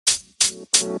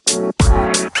What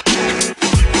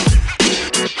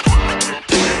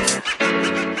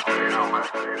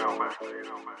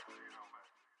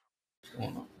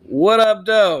up,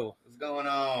 Doe? What's going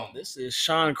on? This is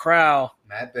Sean Crow.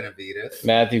 Matt Benavides.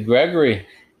 Matthew Gregory.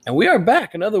 And we are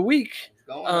back another week.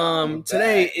 What's going on?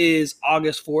 Today is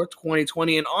August 4th,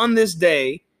 2020. And on this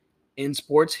day in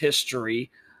sports history,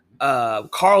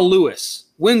 Carl Lewis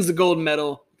wins the gold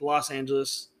medal at Los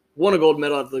Angeles, won a gold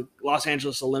medal at the Los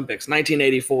Angeles Olympics,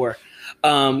 1984.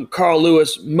 Carl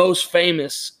Lewis, most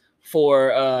famous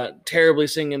for terribly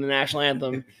singing the national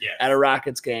anthem Yes. at a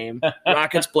Rockets game.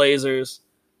 Rockets, Blazers,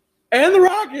 and the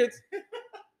Rockets.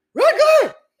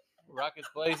 Rockets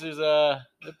Blazers,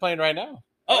 they're playing right now.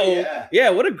 Yeah,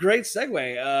 what a great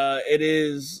segue. It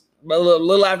is a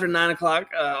little after 9 o'clock,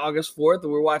 August 4th,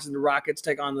 and we're watching the Rockets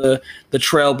take on the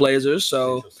Trail Blazers.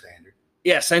 So, Central Standard.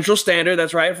 yeah, Central Standard,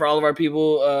 that's right, for all of our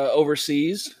people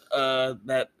overseas.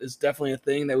 That is definitely a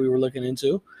thing that we were looking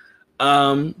into.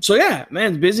 So, yeah,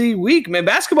 man, busy week. Man,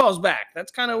 basketball's back.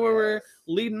 That's kind of where we're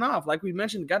leading off. Like we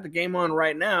mentioned, got the game on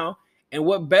right now. And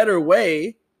what better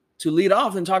way to lead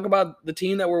off than talk about the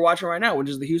team that we're watching right now, which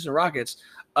is the Houston Rockets.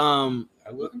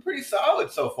 Looking pretty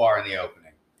solid so far in the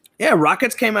opening. Yeah,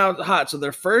 Rockets came out hot. So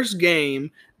their first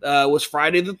game was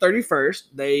Friday the 31st.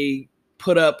 They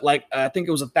put up I think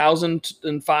it was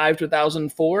 1,005 to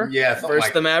 1,004. Yeah,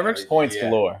 versus the Mavericks. Points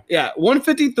galore. Yeah,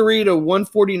 153 to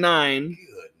 149.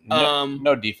 Good.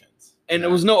 No defense. And it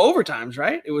was no overtimes,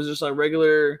 right? It was just a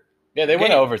regular. Yeah, they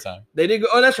went to overtime. They did go.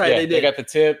 Oh, that's right. Yeah, they did. They got the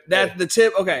tip. That's the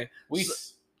tip. Okay.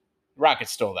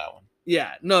 Rockets stole that one.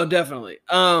 Yeah, no, definitely.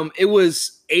 It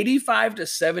was 85 to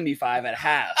 75 at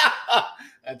half.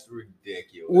 That's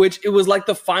ridiculous. Which it was like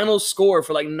the final score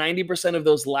for like 90% of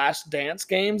those Last Dance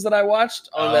games that I watched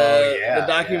on the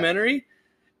documentary.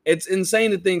 Yeah. It's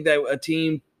insane to think that a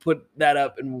team put that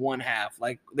up in one half.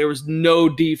 Like there was no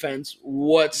defense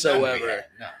whatsoever.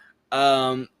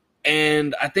 No.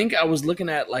 And I think I was looking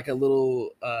at like a little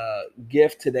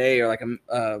GIF today or like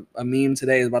a meme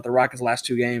today about the Rockets' last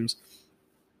two games.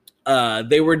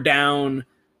 They were down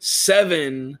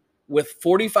 7 with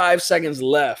 45 seconds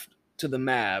left to the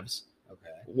Mavs.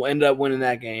 Okay. Ended up winning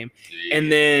that game. Jeez.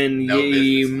 And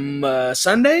then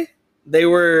Sunday, they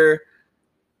were.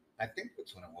 I think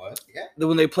that's when it was. Yeah.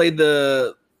 When they played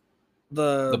the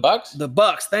Bucks? The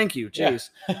Bucks. Thank you. Jeez.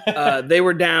 Yeah. They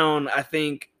were down, I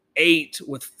think, 8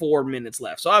 with 4 minutes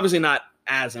left. So obviously not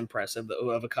as impressive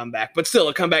of a comeback, but still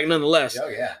a comeback nonetheless. Oh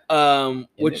yeah.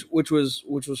 Which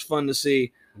was fun to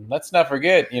see. Let's not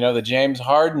forget, the James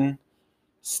Harden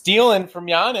stealing from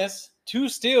Giannis. 2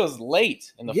 steals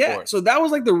late in the fourth. So that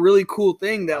was like the really cool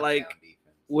thing that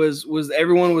was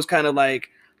everyone was kind of like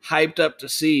hyped up to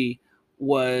see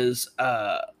was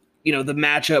the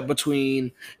matchup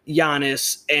between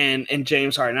Giannis and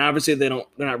James Harden. Now, obviously they're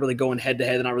not really going head to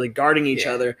head. They're not really guarding each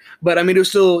other. But I mean, it was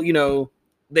still,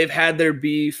 they've had their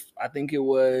beef. I think it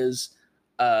was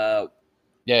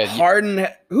Harden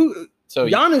So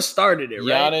Giannis started it,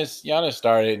 right? Giannis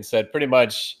started and said pretty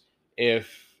much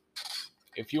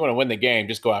if you want to win the game,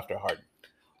 just go after Harden.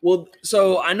 Well,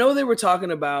 so I know they were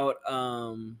talking about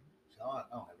I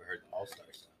never heard the All-Star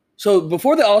stuff. So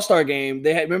before the All-Star game,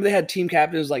 they had team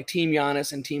captains like Team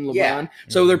Giannis and Team LeBron. Yeah.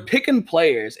 So they're picking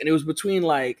players, and it was between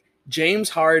like James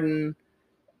Harden,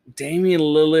 Damian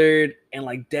Lillard, and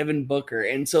like Devin Booker.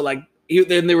 And so like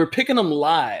then they were picking them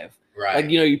live. Right. Like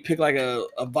you pick like a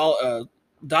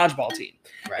dodgeball team.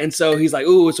 Right. And so he's like,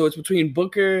 ooh, so it's between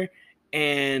Booker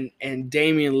and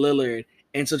Damian Lillard.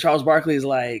 And so Charles Barkley is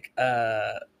like,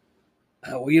 well,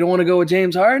 you don't want to go with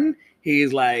James Harden?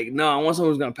 He's like, no, I want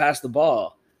someone who's going to pass the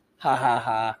ball. Ha, ha,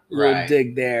 ha. Little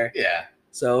dig there. Yeah.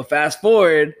 So fast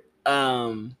forward,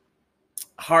 Harden,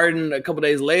 a couple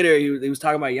days later, he was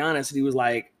talking about Giannis, and he was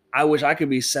like, I wish I could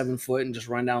be 7 foot and just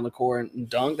run down the court and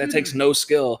dunk. That takes no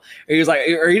skill. Or he was like,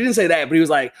 or he didn't say that, but he was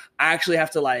like, I actually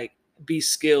have to like be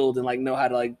skilled and like know how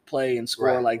to like play and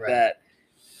score that.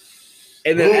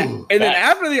 And then then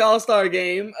after the All-Star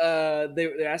game,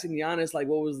 they're asking Giannis like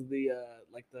what was the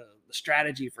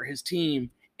strategy for his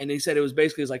team, and he said it was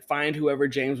basically like find whoever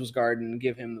James was guarding and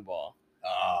give him the ball.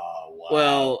 Oh wow!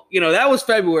 Well, that was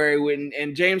February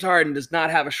and James Harden does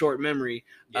not have a short memory.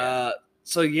 Yeah.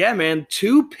 So yeah, man,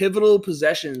 2 pivotal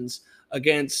possessions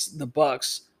against the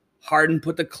Bucks. Harden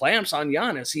put the clamps on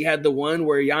Giannis. He had the one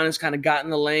where Giannis kind of got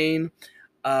in the lane.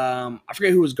 I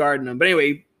forget who was guarding him, but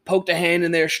anyway. Poked a hand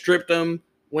in there, stripped him,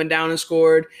 went down and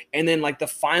scored. And then, like, the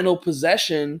final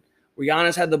possession where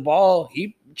Giannis had the ball,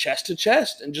 he chest to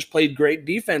chest and just played great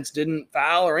defense, didn't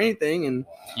foul or anything. And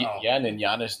and then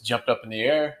Giannis jumped up in the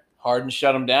air, Harden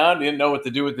shut him down. Didn't know what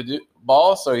to do with the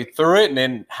ball, so he threw it, and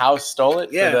then House stole it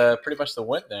for pretty much the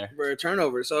win there. For a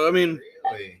turnover. So, I mean,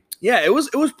 Really? yeah, it was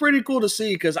pretty cool to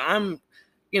see because I'm,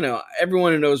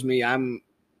 everyone who knows me, I'm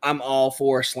all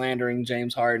for slandering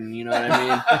James Harden. You know what I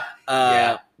mean?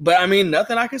 Yeah. But, I mean,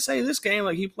 nothing I can say this game.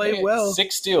 Like, he played well.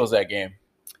 6 steals that game.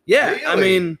 Yeah, Really? I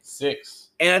mean, 6.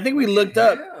 and I think we looked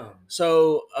up. Damn.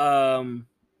 So,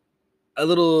 a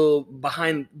little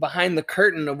behind the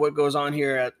curtain of what goes on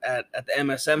here at the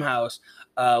MSM house,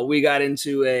 we got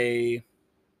into a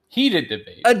Heated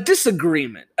debate.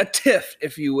 disagreement, a tiff,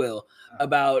 if you will,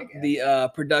 about I guess.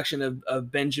 the production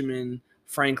of Benjamin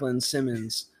Franklin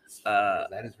Simmons.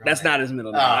 That's not his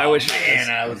middle name. I wish it was. Man,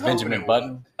 I was Benjamin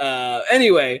hoping it Button.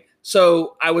 Anyway,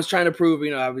 so I was trying to prove,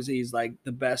 obviously he's like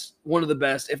one of the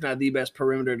best, if not the best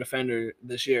perimeter defender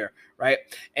this year, right?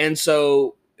 And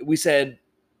so we said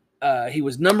he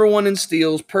was number 1 in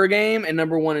steals per game and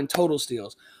number 1 in total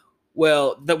steals.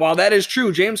 Well, while that is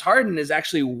true, James Harden is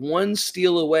actually 1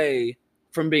 steal away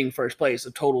from being first place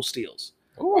of total steals.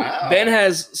 Wow. Ben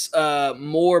has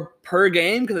more per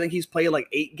game because I think he's played like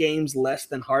 8 games less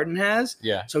than Harden has.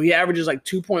 Yeah. So he averages like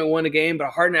 2.1 a game, but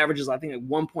Harden averages, I think, like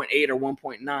 1.8 or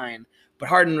 1.9. But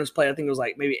Harden was playing, I think it was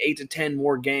like maybe 8 to 10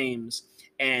 more games.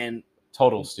 And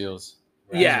Total steals.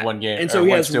 yeah. 1 game. And so or he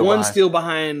one has steal 1 behind. steal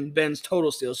behind Ben's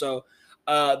total steal. So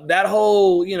that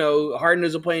whole, Harden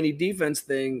doesn't play any defense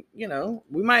thing,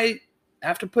 we might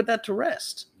have to put that to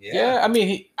rest. Yeah, I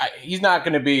mean, he's not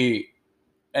going to be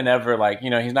he's not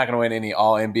going to win any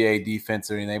all NBA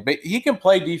defense or anything, but he can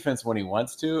play defense when he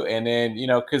wants to. And then,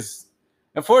 because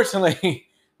unfortunately,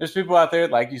 there's people out there,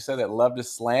 like you said, that love to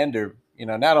slander,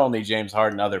 not only James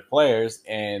Harden, other players,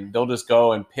 and they'll just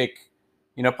go and pick,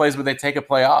 plays where they take a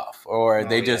play off or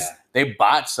they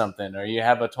botch something or you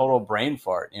have a total brain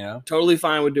fart, Totally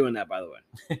fine with doing that, by the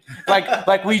way.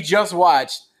 like we just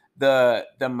watched the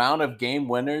amount of game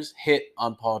winners hit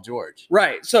on Paul George.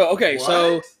 Right. So, okay.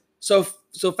 What?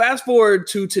 So fast forward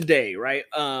to today, right?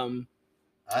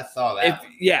 I saw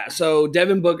that. So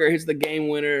Devin Booker hits the game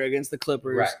winner against the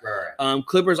Clippers. Right.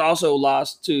 Clippers also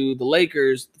lost to the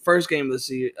Lakers the first game of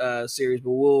the series,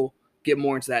 but we'll get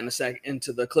more into that in a second,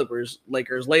 into the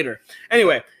Lakers later.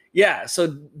 Anyway, yeah, so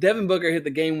Devin Booker hit the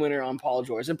game winner on Paul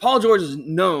George. And Paul George is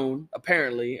known,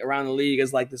 apparently, around the league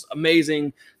as like this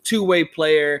amazing two-way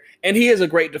player. And he is a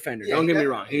great defender. Yeah, Don't get me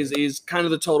definitely wrong. He's kind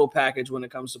of the total package when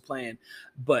it comes to playing.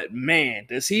 But, man,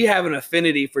 does he have an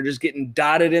affinity for just getting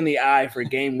dotted in the eye for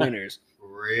game winners.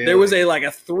 Really? There was a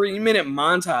 3-minute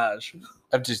montage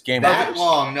Of just game that winners.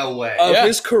 long? No way. of Yeah.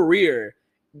 his career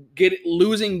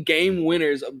losing game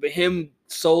winners of him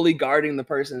solely guarding the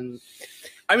person.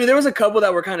 I mean, there was a couple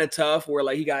that were kind of tough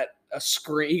where he got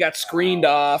screened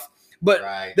off, but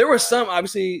Right, there were right. some,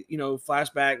 obviously,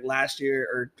 flashback last year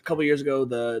or a couple years ago,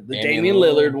 the Damian Damian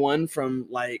Lillard Lillard one from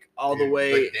all the Dude,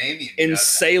 way but Damian in does that.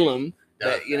 Salem.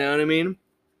 Does You that. know what I mean?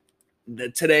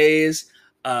 Today's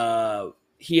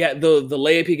he had the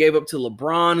layup he gave up to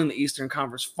LeBron in the Eastern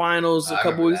Conference Finals a I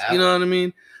couple remember weeks. that You know one. what I mean?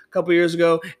 A couple years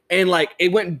ago, and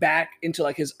it went back into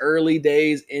his early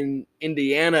days in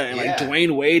Indiana, and Yeah.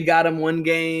 Dwayne Wade got him one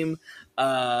game.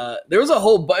 There was a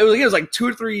whole it was like two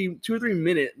or three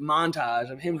minute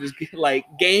montage of him just getting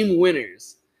game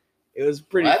winners. It was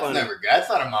pretty Well, funny. that's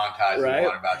not a montage Right? you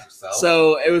want about yourself.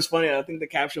 So it was funny. I think the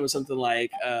caption was something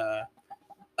like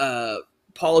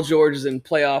Paul George is in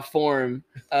playoff form,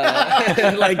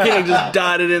 getting just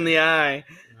dotted in the eye.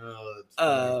 Oh, that's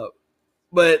funny.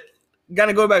 But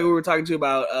gotta go back to what we were talking to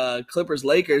about Clippers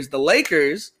Lakers. The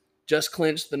Lakers just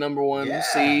clinched the number 1 Yeah.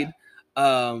 seed.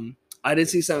 I did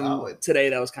see something Solid. today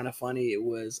that was kind of funny. It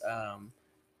was an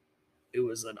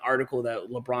article that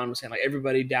LeBron was saying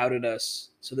everybody doubted us,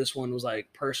 so this one was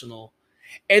personal.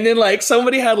 And then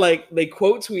somebody had they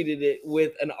quote tweeted it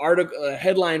with a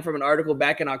headline from an article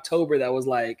back in October that was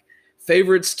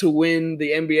favorites to win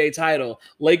the NBA title.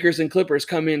 Lakers and Clippers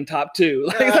come in top 2.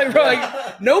 Bro,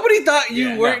 nobody thought you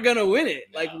Yeah, weren't gonna win it.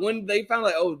 No. When they found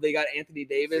they got Anthony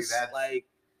Davis, that's-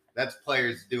 That's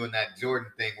players doing that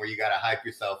Jordan thing where you got to hype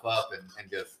yourself up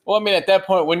and just Well, I mean, at that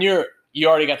point, when you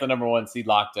already got the number 1 seed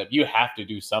locked up, you have to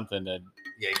do something to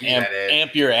give that edge.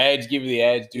 amp your edge, give you the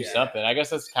edge, do Yeah. something. I guess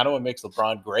that's kind of what makes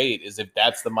LeBron great, is if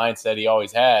that's the mindset he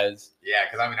always has. Yeah,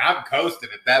 because I'm coasting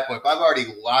at that point. If I've already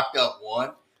locked up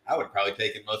one, I would have probably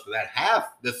taken most of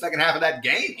the second half of that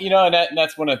game. And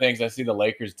that's one of the things I see the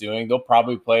Lakers doing. They'll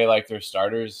probably play their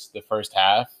starters the first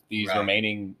half, these Right.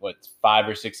 remaining 5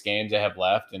 or 6 games they have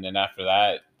left, and then after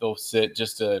that they'll sit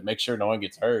just to make sure no one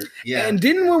gets hurt. Yeah, And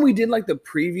didn't when we did the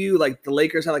preview, the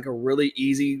Lakers had a really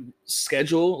easy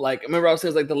schedule. Remember I was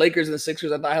saying the Lakers and the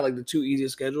Sixers, I thought had the 2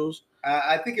 easiest schedules.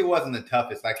 I think it wasn't the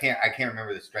toughest. I can't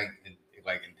remember the strength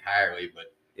entirely,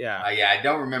 but Yeah. I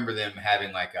don't remember them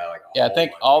having like a Yeah, I whole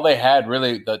think bunch. all they had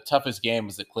really the toughest game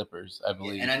was the Clippers, I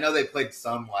believe. And I know they played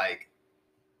some like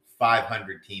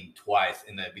 500 team twice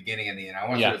in the beginning and the end. I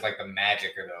want to say it was like the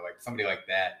Magic or somebody like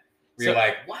that. Where you're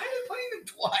like, why are they playing them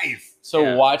twice?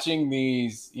 So watching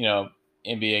these,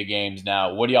 NBA games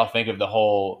now, what do y'all think of the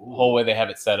whole way they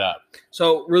have it set up?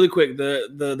 So really quick,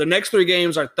 the next 3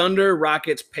 games are Thunder,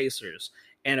 Rockets, Pacers,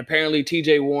 and apparently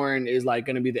TJ Warren is like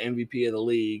going to be the MVP of the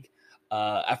league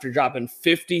after dropping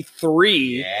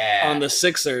 53 on the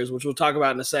Sixers, which we'll talk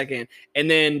about in a second. And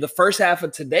then the first half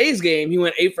of today's game, he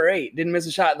went 8 for 8, didn't miss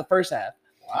a shot in the first half.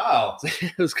 Wow,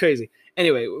 it was crazy.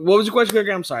 Anyway, what was your question, Greg?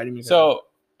 I'm sorry, I didn't mean to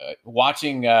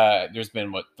watching, there's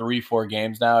been 3-4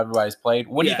 games now everybody's played.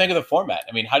 What do you think of the format?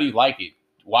 I mean, how do you like it?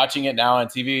 Watching it now on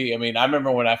TV. I mean, I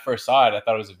remember when I first saw it, I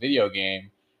thought it was a video game,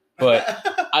 but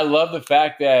I love the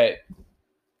fact that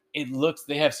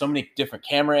they have so many different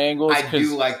camera angles. I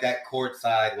do like that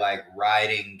courtside,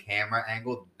 riding camera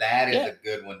angle. That is a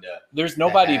good one there's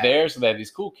nobody there, so they have these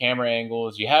cool camera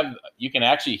angles. You can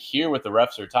actually hear what the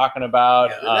refs are talking about.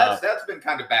 Yeah, that's been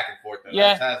kind of back and forth though.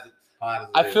 Yeah.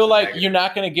 I feel like you're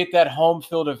not going to get that home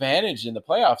field advantage in the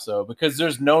playoffs, though, because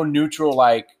there's no neutral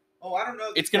I don't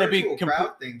know. It's going to be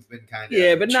crowd thing's been kind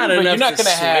of but not enough. You're not going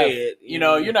to have it.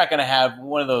 You're not going to have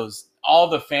one of those all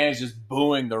the fans just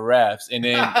booing the refs, and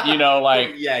then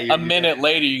a minute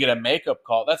later you get a makeup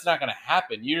call. That's not going to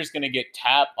happen. You're just going to get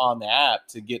tap on the app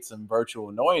to get some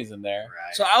virtual noise in there.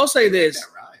 Right. So I'll say this: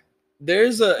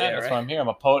 there's a that's why I'm here. I'm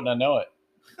a poet and I know it.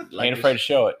 Ain't afraid to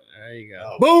show it. There you go.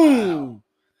 Oh, boom. Wow.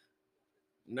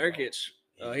 Nurkic.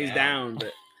 He's down,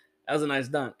 but that was a nice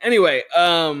dunk. Anyway,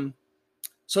 so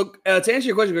to answer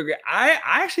your question, Gregory, I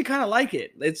actually kind of like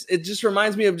it. It just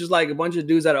reminds me of just like a bunch of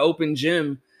dudes at an open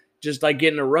gym, just like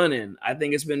getting a run in. I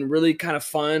think it's been really kind of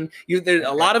fun.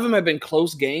 A lot of them have been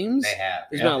close games. They have.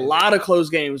 There's been a lot of close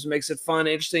games. It makes it fun,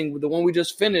 interesting. The one we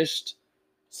just finished,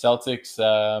 Celtics,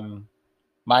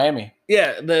 Miami.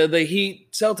 Yeah, the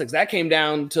Heat Celtics. That came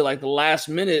down to like the last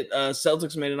minute.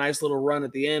 Celtics made a nice little run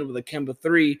at the end with a Kemba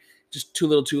 3, just too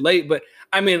little too late. But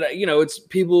I mean, it's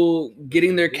people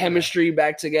getting their chemistry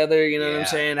back together. You know what I'm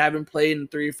saying? Haven't played in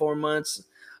 3 or 4 months.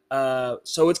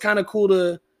 So it's kind of cool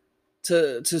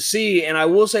to see. And I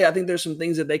will say, I think there's some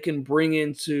things that they can bring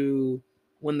into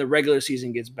when the regular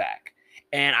season gets back.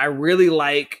 And I really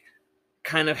like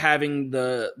kind of having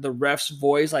the ref's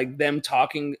voice, like them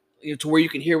talking to where you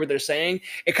can hear what they're saying.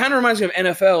 It kind of reminds me of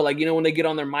NFL, when they get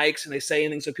on their mics and they say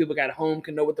anything so people at home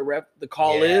can know what the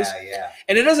call is. Yeah.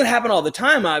 And it doesn't happen all the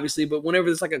time, obviously, but whenever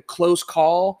it's like a close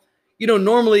call,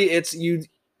 normally it's you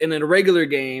in a regular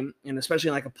game, and especially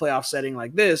in like a playoff setting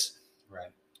like this, right?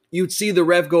 You'd see the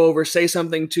ref go over, say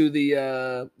something to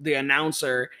the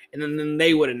announcer, and then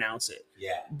they would announce it.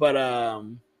 Yeah. But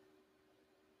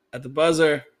at the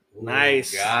buzzer,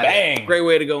 nice. Bang. Great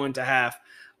way to go into half.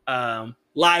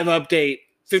 Live update,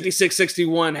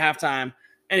 56-61 halftime.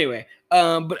 Anyway,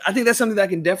 but I think that's something that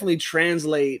can definitely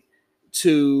translate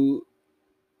to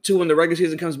when the regular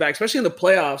season comes back, especially in the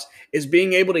playoffs, is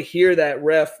being able to hear that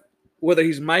ref, whether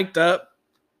he's mic'd up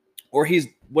or he's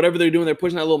whatever they're doing, they're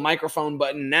pushing that little microphone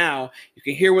button now. You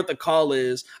can hear what the call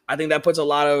is. I think that puts a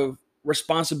lot of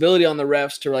responsibility on the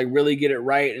refs to like really get it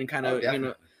right and kind of,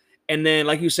 and then,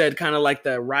 like you said, kind of like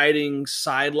the riding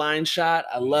sideline shot.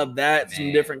 I love that. Man.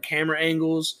 Some different camera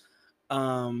angles.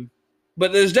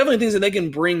 But there's definitely things that they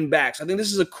can bring back. So I think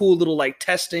this is a cool little like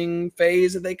testing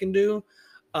phase that they can do.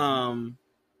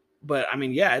 But I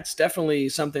mean, yeah, it's definitely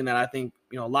something that I think,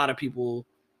 a lot of people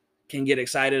can get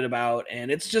excited about. And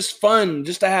it's just fun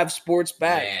just to have sports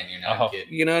back. Man, you're not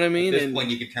kidding. You know what I mean? At this point,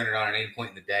 you can turn it on at any point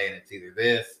in the day and it's either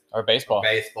this or baseball.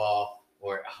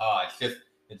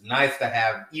 It's nice to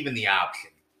have even the option.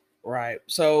 Right.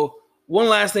 So one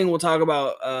last thing we'll talk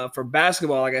about for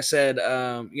basketball. Like I said,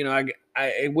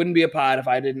 it wouldn't be a pod if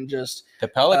I didn't just the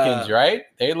Pelicans, right?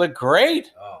 They look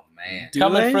great. Oh man,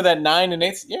 coming for that 9 and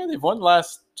 8. Yeah, they've won the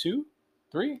last 2,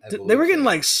 3. They were getting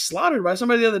like slaughtered by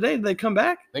somebody the other day. Did they come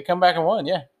back? They come back and won.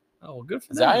 Yeah. Oh, well, good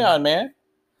for Zion, man.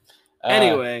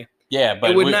 Anyway. Yeah,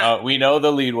 but we know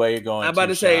the lead way you're going. I'm about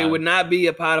to say it would not be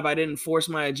a pod if I didn't force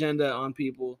my agenda on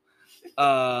people.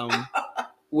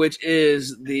 Which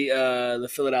is the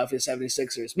Philadelphia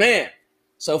 76ers. Man,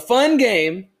 so fun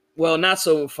game. Well, not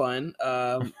so fun.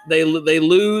 They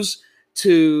lose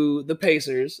to the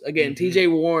Pacers. Again,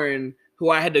 TJ Warren,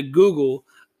 who I had to Google,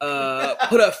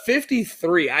 put up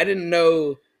 53. I didn't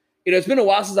know it's been a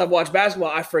while since I've watched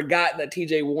basketball. I forgot that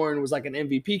TJ Warren was like an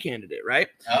MVP candidate, right?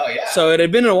 Oh yeah. So it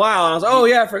had been a while. And I was like, oh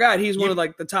yeah, I forgot. He's one of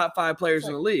like the top 5 players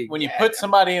in the league. When you put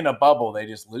somebody in a bubble, they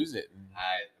just lose it.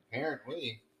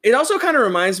 Apparently. It also kind of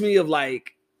reminds me of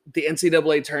like the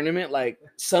NCAA tournament. Like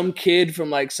some kid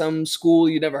from like some school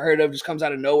you never heard of just comes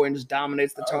out of nowhere and just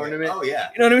dominates the tournament. Oh yeah.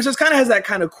 You know what I mean? So it kind of has that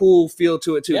kind of cool feel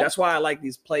to it too. Yeah. That's why I like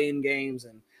these play-in games,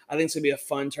 and I think it's gonna be a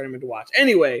fun tournament to watch.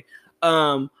 Anyway,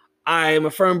 I am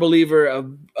a firm believer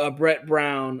of Brett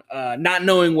Brown not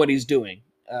knowing what he's doing.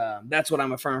 That's what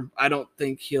I'm a firm. I don't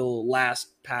think he'll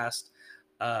last past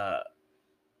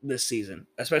this season,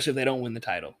 especially if they don't win the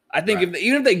title. I think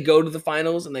even if they go to the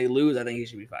finals and they lose, I think he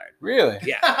should be fired. Really?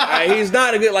 Yeah. He's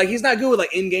not he's not good with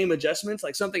like in-game adjustments.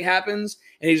 Like something happens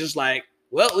and he's just like,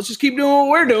 well, let's just keep doing what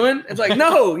we're doing. It's like,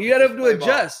 no, you got to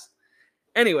adjust.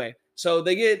 Anyway, so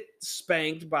they get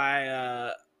spanked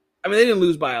by they didn't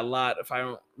lose by a lot, if I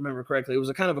don't remember correctly. It was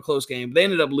a kind of a close game. They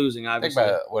ended up losing, obviously. I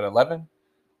think by, 11?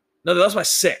 No, they lost by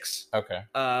 6. Okay.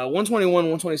 121,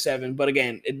 127. But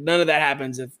again, none of that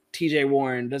happens if TJ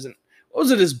Warren doesn't. What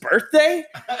was it, his birthday?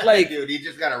 Like, dude, he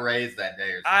just got a raise that day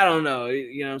or something. I don't know.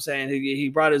 You know what I'm saying? He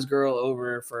brought his girl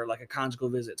over for like a conjugal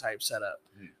visit type setup.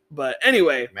 But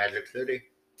anyway. Magic City.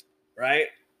 Right?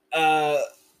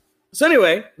 So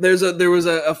anyway, there was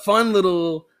a fun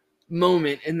little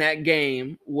moment in that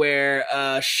game where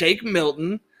Shake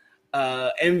Milton,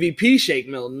 MVP Shake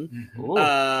Milton,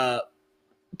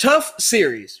 tough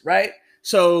series, right?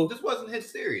 So this wasn't his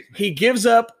series. Man. He gives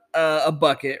up a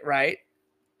bucket, right?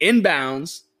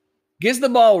 Inbounds, gets the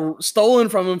ball stolen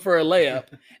from him for a layup,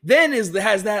 then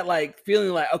has that like feeling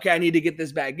like, okay, I need to get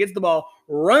this back. Gets the ball,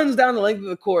 runs down the length of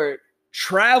the court,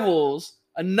 travels,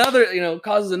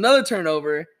 causes another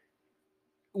turnover,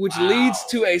 which leads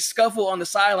to a scuffle on the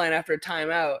sideline after a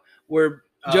timeout where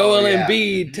Joel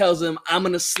Embiid tells him, I'm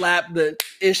going to slap the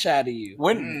ish out of you.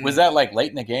 When was that, like late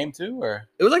in the game too? Or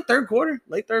it was like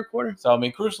late third quarter. So, I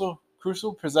mean,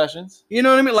 crucial possessions. You know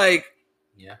what I mean? Like,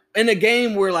 in a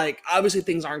game where, like, obviously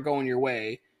things aren't going your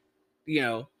way,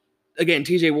 again,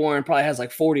 TJ Warren probably has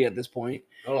like 40 at this point.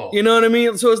 Oh. You know what I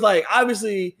mean? So it's like,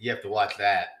 obviously. You have to watch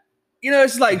that.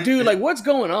 It's like, dude, like, what's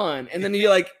going on? And then you're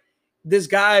like, this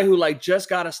guy who, like, just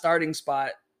got a starting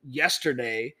spot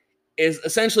yesterday is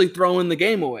essentially throwing the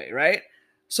game away, right?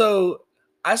 So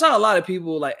I saw a lot of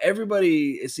people, like,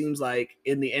 everybody, it seems like,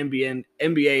 in the NBA and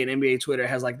NBA Twitter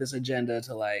has, like, this agenda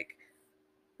to, like,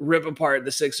 rip apart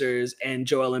the Sixers and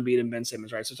Joel Embiid and Ben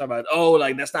Simmons, right? So talk about,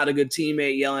 like, that's not a good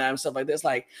teammate, yelling at him, stuff like this.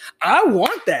 Like, I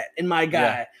want that in my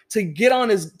guy to get on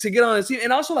his team.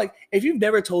 And also, like, if you've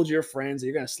never told your friends that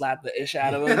you're gonna slap the ish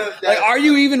out of them, like, are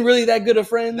you even really that good of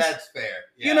friends? That's fair.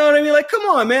 Yeah. You know what I mean? Like, come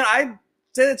on, man. I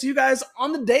say that to you guys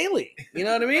on the daily. You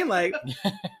know what I mean? Like,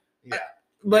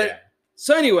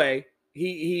 so anyway,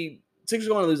 he Sixers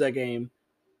going to lose that game,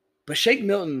 but Shake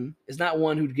Milton is not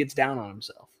one who gets down on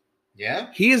himself. Yeah.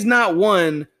 He is not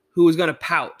one who is going to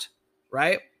pout,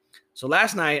 right? So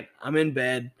last night, I'm in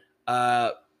bed.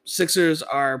 Sixers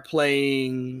are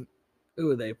playing –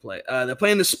 who do they play? They're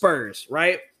playing the Spurs,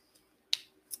 right?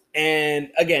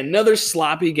 And, again, another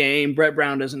sloppy game. Brett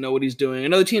Brown doesn't know what he's doing.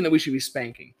 Another team that we should be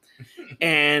spanking.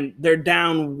 And they're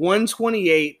down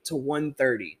 128 to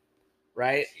 130,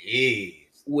 right? Jeez.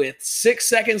 With 6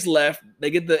 seconds left, they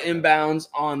get the inbounds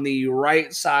on the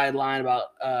right sideline about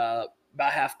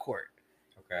half court.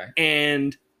 Okay.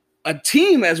 And a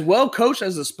team as well coached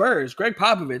as the Spurs, Greg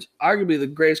Popovich, arguably the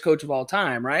greatest coach of all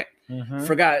time, right? Mm-hmm.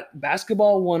 Forgot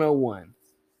basketball 101.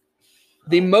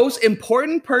 The most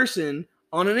important person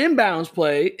on an inbounds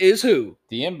play is who?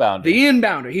 The inbounder. The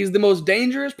inbounder. He's the most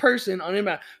dangerous person on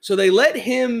inbound. So they let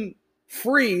him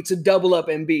free to double up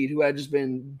Embiid, who had just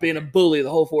been a bully the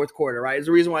whole fourth quarter, right? It's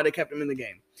the reason why they kept him in the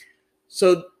game.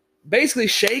 So basically,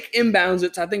 Shake inbounds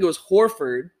it to, I think it was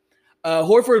Horford.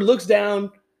 Horford looks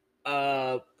down.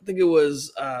 I think it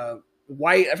was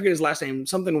White. I forget his last name.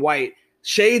 Something White.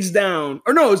 Shades down.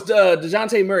 Or no, it's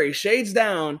DeJounte Murray. Shades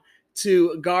down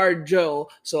to guard Joe.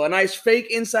 So a nice fake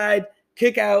inside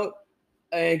kick out.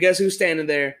 And guess who's standing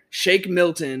there? Shake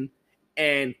Milton.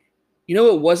 And you know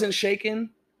what wasn't shaken?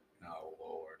 Oh,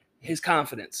 Lord. His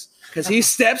confidence. Because he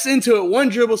steps into it. One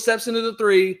dribble, steps into the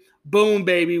three. Boom,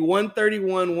 baby.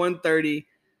 131, 130.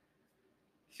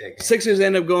 Sixers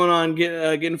end up going on,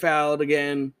 getting fouled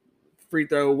again. Free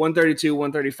throw, 132,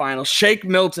 130 final. Shake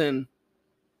Milton.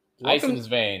 Ice in his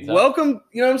veins. Huh? Welcome,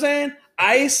 you know what I'm saying?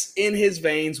 Ice in his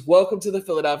veins. Welcome to the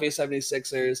Philadelphia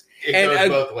 76ers. It goes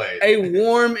both ways. A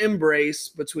warm embrace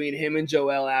between him and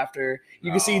Joel after. You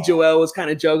can see Joel was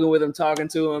kind of joking with him, talking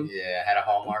to him. Yeah, had a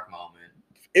Hallmark moment.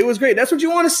 It was great. That's what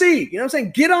you want to see. You know what I'm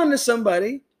saying? Get on to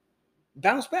somebody.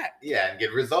 bounce back. Yeah, and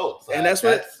get results. And that's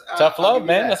what tough love,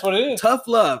 man. That's what it is. Tough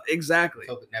love, exactly.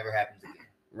 Hope it never happens again.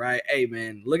 Right. Hey,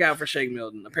 man, look out for Shake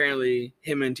Milton. Apparently,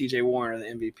 him and TJ Warren are the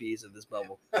MVPs of this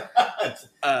bubble.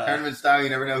 Tournament style, you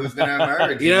never know who's going to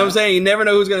emerge. You know what I'm saying? You never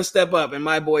know who's going to step up. And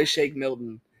my boy Shake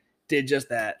Milton did just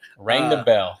that. Rang the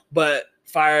bell. But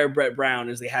fire Brett Brown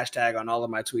is the hashtag on all of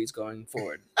my tweets going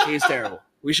forward. He's terrible.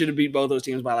 We should have beat both those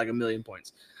teams by like 1,000,000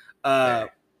 points. All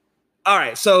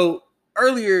right. So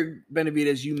earlier,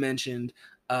 Benavidez, you mentioned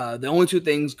the only two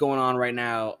things going on right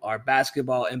now are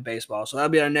basketball and baseball. So that'll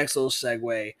be our next little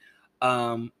segue.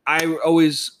 I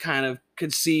always kind of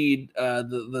concede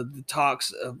the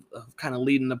talks of kind of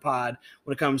leading the pod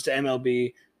when it comes to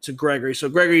MLB to Gregory. So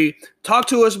Gregory, talk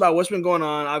to us about what's been going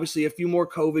on. Obviously, a few more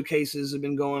COVID cases have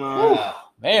been going on.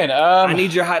 Man, I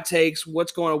need your hot takes.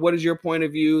 What's going on? What is your point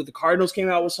of view? The Cardinals came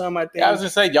out with some, I think. Yeah, I was going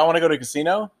to say, y'all want to go to a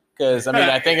casino? Because, I mean,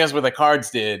 I think that's what the Cards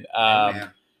did.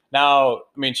 Now, I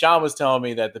mean, Sean was telling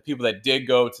me that the people that did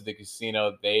go to the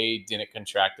casino, they didn't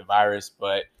contract the virus.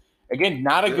 But, again,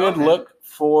 not a good look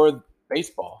for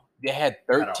baseball. They had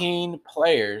 13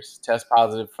 players test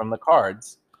positive from the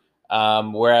Cards.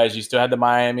 Whereas you still had the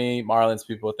Miami Marlins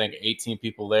people, I think 18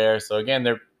 people there. So again,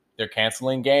 they're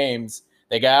canceling games.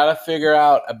 They got to figure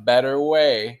out a better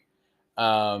way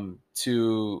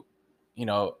to,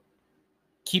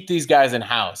 keep these guys in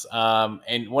house.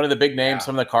 And one of the big names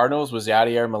from the Cardinals was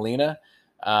Yadier Molina.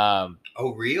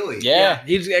 Oh, really? Yeah.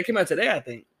 It came out today, I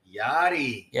think.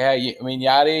 Yachty. Yeah, I mean,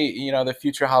 Yachty, the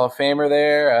future Hall of Famer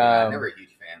there. I'm never a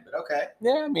huge fan, but okay.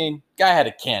 Yeah, I mean, guy had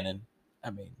a cannon.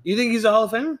 I mean, you think he's a Hall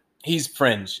of Famer? He's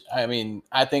fringe. I mean,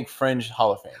 I think fringe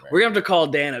Hall of Famer. We're gonna have to call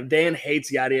Dan up. Dan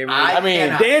hates Yadier Molina. I mean,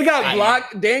 Dan got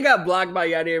blocked. Dan got blocked by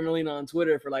Yadier Molina on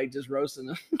Twitter for like just roasting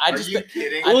him. Are you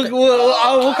kidding?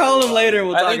 We'll call him later.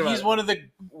 We'll talk I think about he's it.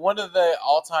 one of the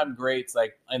all-time greats,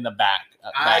 like in the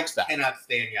backstop. I cannot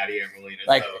stand Yadier Molina.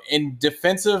 Like in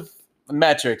defensive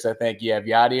metrics, I think you have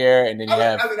Yadier, and then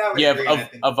you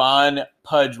have Ivan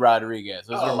Pudge Rodriguez.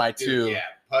 Those are my two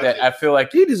that I feel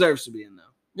like he deserves to be in though.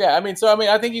 Yeah, I mean,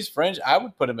 I think he's fringe. I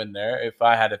would put him in there if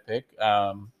I had to pick.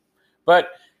 But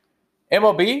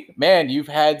MLB, man, you've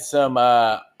had some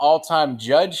all-time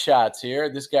Judge shots here.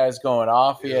 This guy's going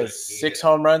off. He has 6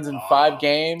 home runs in 5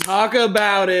 games. Talk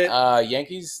about it.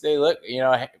 Yankees, they look,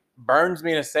 burns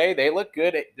me to say they look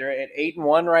good. They're at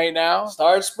 8-1 right now.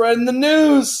 Start spreading the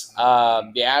news.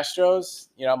 The Astros,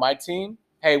 my team.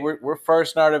 Hey, we're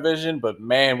first in our division, but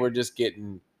man, we're just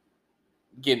getting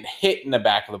hit in the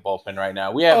back of the bullpen right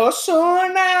now. We've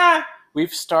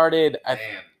started.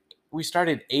 We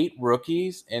started 8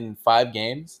 rookies in 5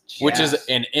 games, which is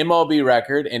an MLB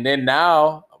record. And then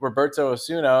now Roberto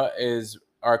Osuna is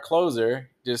our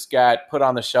closer. Just got put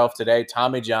on the shelf today.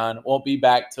 Tommy John won't be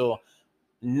back till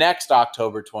next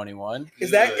October 21.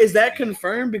 Is that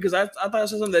confirmed? Because I thought I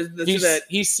saw something that said that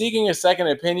he's seeking a second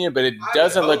opinion, but it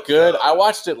doesn't look good. I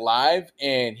watched it live,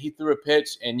 and he threw a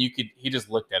pitch, and he just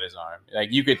looked at his arm.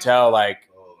 Like you could tell, like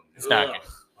it's not good.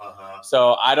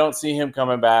 So I don't see him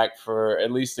coming back for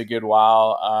at least a good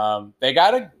while. They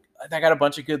got a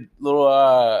bunch of good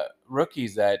little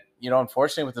rookies that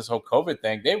unfortunately with this whole COVID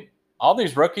thing, all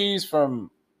these rookies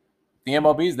from the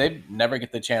MLBs, they never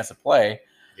get the chance to play.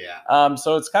 Yeah.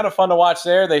 So it's kind of fun to watch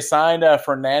there. They signed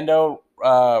Fernando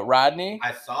Rodney.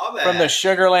 I saw that from the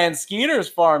Sugarland Skeeters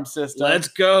farm system. Let's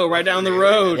go right down the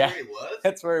road. Yeah,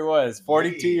 that's where he was.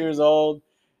 42 years old,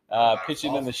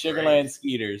 pitching in the Sugarland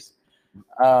Skeeters.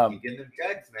 Getting them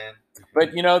checks, man. But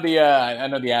I know the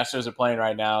Astros are playing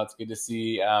right now. It's good to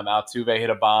see Altuve hit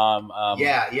a bomb. And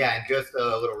just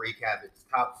a little recap. It's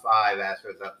top 5.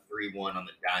 Astros up 3-1 on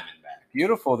the Diamondbacks.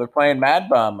 Beautiful. They're playing Mad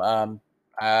Bum.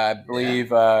 I believe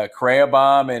Correa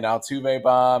bomb and Altuve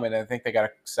bomb, and I think they got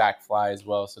a sac fly as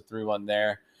well, so 3-1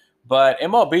 there. But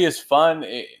MLB is fun.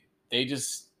 They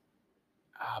just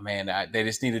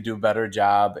need to do a better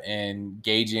job in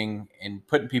gauging and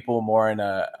putting people more in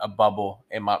a bubble,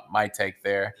 in my take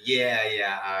there. Yeah,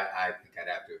 I think I'd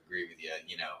have to agree with you.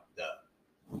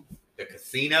 The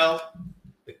casino,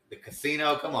 the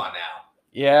casino, come on now.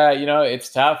 Yeah, it's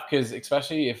tough because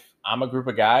especially if I'm a group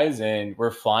of guys and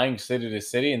we're flying city to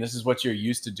city, and this is what you're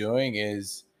used to doing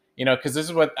is, because this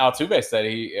is what Altuve said.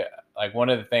 He one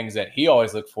of the things that he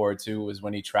always looked forward to was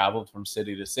when he traveled from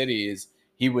city to city is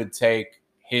he would take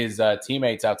his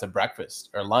teammates out to breakfast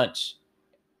or lunch,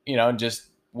 and just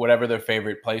whatever their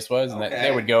favorite place was, and that they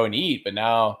would go and eat. But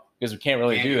now, because we can't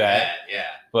really do that. Yeah.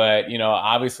 But,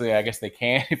 obviously, I guess they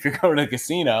can if you're going to a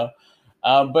casino.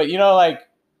 But,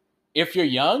 if you're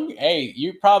young, hey,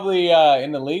 you're probably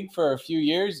in the league for a few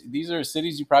years. These are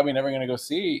cities you're probably never going to go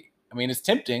see. I mean, it's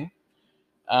tempting.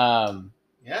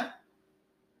 Yeah.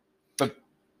 But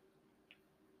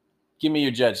Give me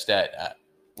your Judge stat.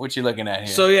 What you looking at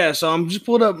So here? so I'm just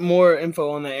pulled up more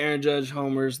info on the Aaron Judge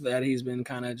homers that he's been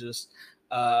kind of just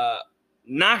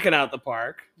knocking out the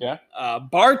park. Yeah.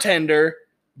 Bartender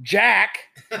Jack.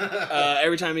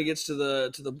 Every time he gets to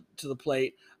the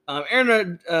plate.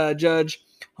 Aaron Judge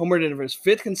homered in his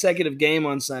 5th consecutive game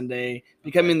on Sunday,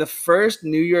 becoming the first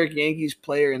New York Yankees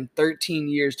player in 13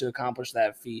 years to accomplish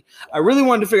that feat. I really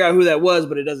wanted to figure out who that was,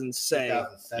 but it doesn't say.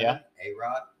 2007, Yeah.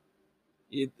 A-Rod?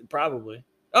 Probably.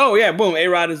 Oh, yeah, boom.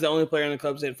 A-Rod is the only player in the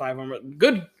club to hit 5 home runs.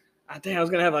 Good. I think I was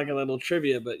going to have like a little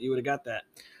trivia, but you would have got that.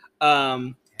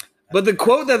 But the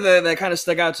quote that kind of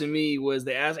stuck out to me was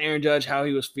they asked Aaron Judge how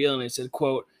he was feeling. They said,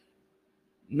 quote,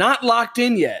 "Not locked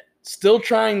in yet. Still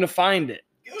trying to find it.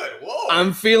 Good. Whoa.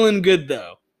 I'm feeling good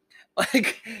though."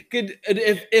 Like,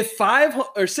 if 5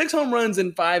 or 6 home runs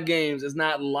in 5 games is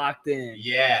not locked in,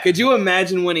 Yeah. could you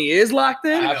imagine when he is locked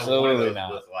in? I know Absolutely one of those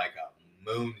not. was like a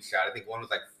moonshot. I think one was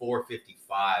like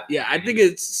 455. Yeah, I think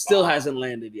it still hasn't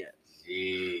landed yet.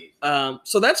 Jeez.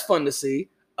 So that's fun to see.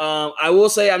 I will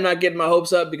say I'm not getting my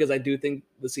hopes up because I do think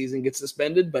the season gets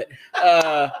suspended, but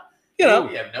you know,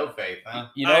 You have no faith, huh?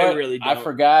 You know I what? really I don't.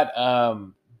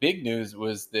 forgot. Big news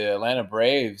was the Atlanta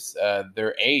Braves.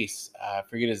 Their ace, I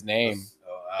forget his name.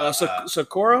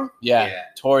 Socorro. Yeah,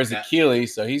 tore his Yeah.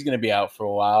 Achilles, so he's going to be out for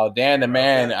a while. Dan, the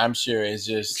man, I'm sure,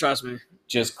 is Trust me.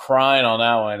 just crying on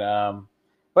that one.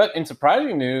 But in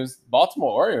surprising news,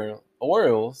 Baltimore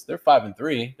Orioles, they're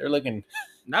 5-3. They're looking.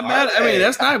 Not bad. I mean,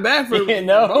 that's not bad for You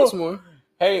know? Baltimore.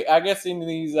 Hey, I guess in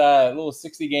these little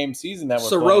 60-game season that we're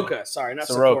Soroka. playing. Sorry, not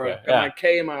Soroka, Socorro. Got yeah. my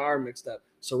K and my R mixed up.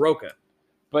 Soroka.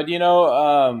 But, you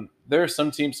know, there are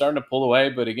some teams starting to pull away.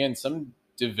 But, again, some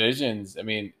divisions, I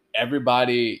mean,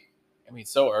 everybody,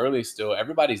 so early still,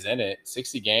 everybody's in it.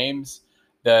 60 games.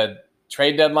 The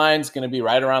trade deadline's going to be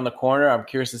right around the corner. I'm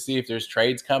curious to see if there's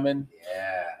trades coming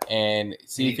Yeah. and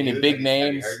see if any news? big Have you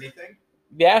names. heard anything?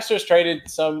 The Astros traded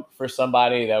some for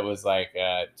somebody that was like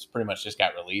it's pretty much just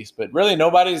got released, but really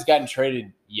nobody's gotten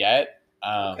traded yet.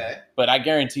 Okay. But I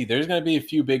guarantee there's going to be a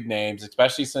few big names,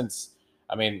 especially since,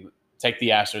 take the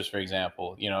Astros, for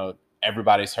example. You know,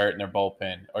 everybody's hurt in their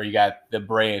bullpen. Or you got the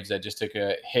Braves that just took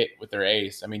a hit with their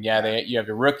ace. You have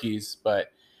your rookies,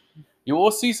 but you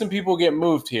will see some people get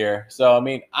moved here. So,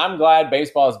 I'm glad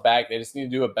baseball is back. They just need to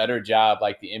do a better job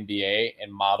like the NBA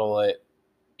and model it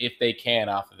if they can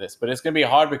off of this. But it's going to be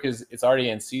hard because it's already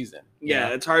in season. Yeah,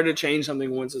 it's hard to change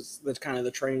something once that's kind of the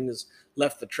train has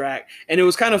left the track. And it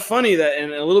was kind of funny that,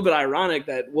 and a little bit ironic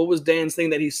that what was Dan's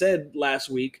thing that he said last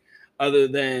week, other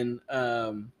than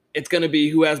it's going to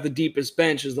be who has the deepest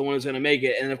bench is the one who's going to make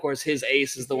it. And of course, his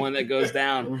ace is the one that goes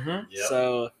down. Mm-hmm. Yep.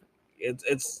 So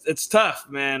it's tough,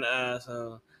 man.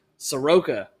 So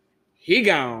Soroka, he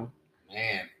gone.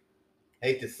 Man,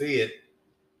 hate to see it.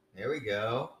 There we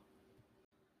go.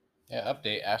 Yeah,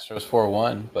 update Astros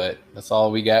 4-1, but that's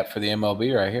all we got for the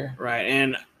MLB right here. Right.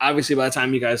 And obviously by the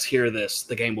time you guys hear this,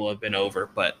 the game will have been over.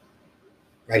 But,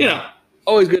 Right you now. know,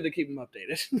 always good to keep them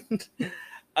updated.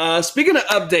 Speaking of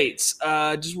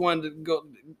updates, just wanted to go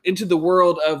into the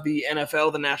world of the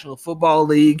NFL, the National Football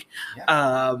League.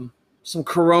 Yeah. Some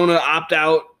Corona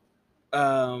opt-out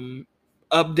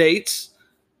updates.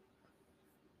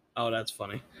 Oh, that's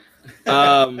funny.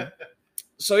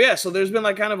 So there's been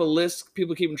like kind of a list,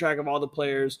 people keeping track of all the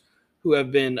players who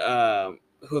have been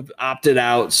who have opted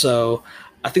out. So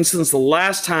I think since the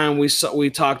last time we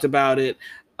talked about it,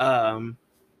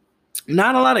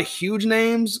 not a lot of huge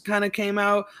names kind of came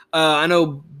out. I know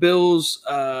Bills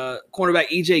cornerback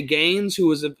EJ Gaines, who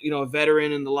was a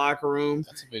veteran in the locker room.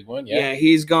 That's a big one, Yeah,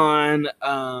 he's gone.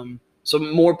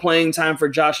 Some more playing time for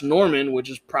Josh Norman, which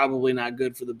is probably not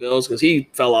good for the Bills because he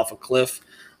fell off a cliff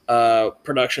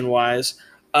production-wise.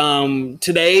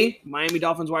 Today, Miami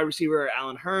Dolphins wide receiver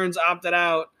Allen Hurns opted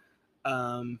out.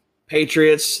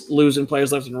 Patriots losing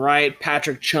players left and right.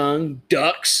 Patrick Chung,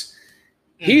 Ducks.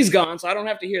 He's gone, so I don't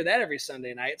have to hear that every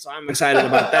Sunday night, so I'm excited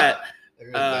about that.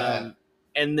 There's that.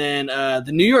 And then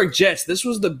the New York Jets, this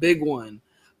was the big one.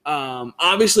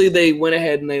 Obviously, they went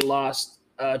ahead and they lost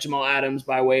Jamal Adams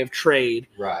by way of trade,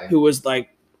 Right. who was like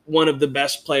one of the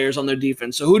best players on their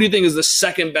defense. So who do you think is the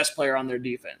second best player on their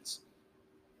defense?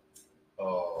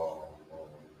 Oh.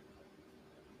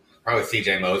 Probably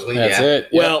CJ Mosley. That's yeah. it.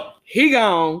 Well, he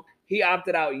gone. He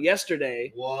opted out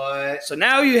yesterday. What? So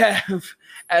now you have,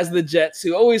 as the Jets,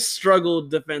 who always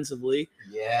struggled defensively.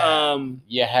 Yeah.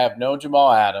 You have no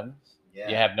Jamal Adams. Yeah.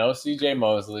 You have no CJ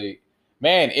Mosley.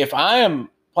 Man, if I am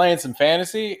playing some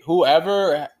fantasy,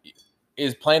 whoever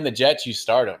is playing the Jets, you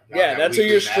start them. Yeah, that's who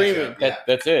weekly you're streaming. matchup, yeah.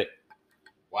 That's it.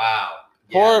 Wow.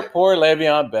 Poor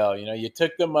Le'Veon Bell. You know, you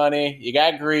took the money, you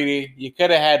got greedy, you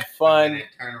could have had fun.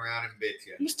 Turn around and bitch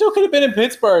you. You still could have been in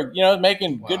Pittsburgh, you know,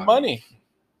 making good money.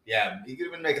 Yeah, he could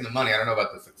have been making the money. I don't know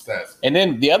about the success. And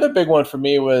then the other big one for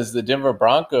me was the Denver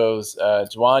Broncos,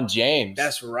 Juwan James.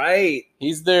 That's right.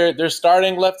 He's their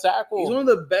starting left tackle. He's one of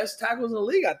the best tackles in the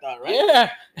league, I thought, right? Yeah.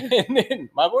 And then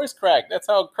my voice cracked. That's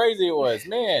how crazy it was,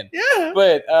 man. Yeah.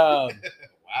 But wow.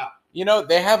 You know,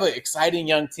 they have an exciting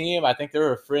young team. I think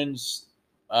they're a fringe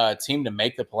team to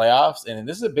make the playoffs, and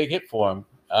this is a big hit for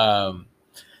them.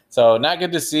 So not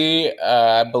good to see.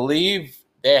 I believe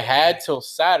they had till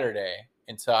Saturday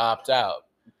to opt out.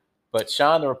 But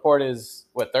Sean, the report is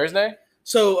what, Thursday?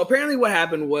 So apparently what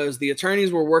happened was the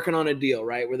attorneys were working on a deal,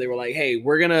 right? Where they were like, hey,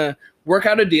 we're going to work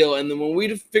out a deal. And then when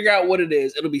we figure out what it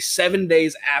is, it'll be 7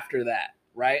 days after that,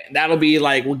 right? And that'll be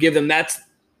like, we'll give them, that's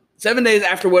 7 days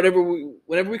after whenever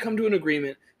we come to an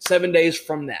agreement, 7 days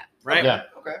from that, right? Yeah.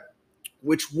 Okay.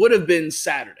 Which would have been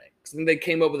Saturday. Because they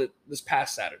came up with it this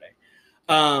past Saturday.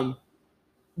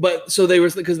 But so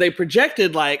because they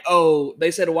projected like, oh,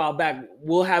 they said a while back,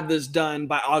 we'll have this done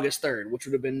by August 3rd, which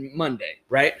would have been Monday,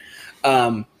 right?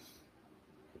 It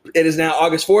is now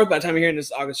August 4th. By the time you're hearing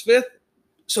this, August 5th.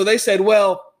 So they said,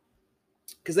 well,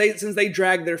 since they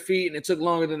dragged their feet and it took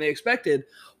longer than they expected,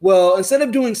 well, instead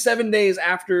of doing 7 days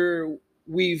after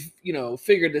we've,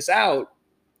 figured this out,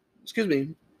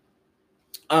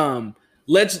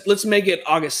 let's make it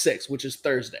August 6th, which is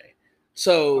Thursday.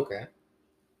 So okay.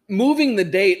 Moving the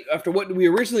date after what we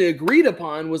originally agreed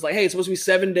upon was like, hey, it's supposed to be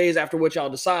 7 days after what y'all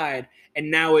decide,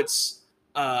 and now it's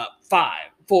 4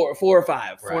 or 5,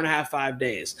 right. 4.5, 5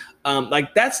 days.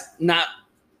 Like that's not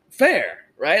fair,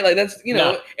 right? Like that's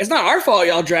It's not our fault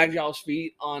y'all dragged y'all's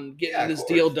feet on getting this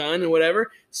deal done and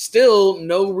whatever. Still,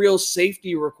 no real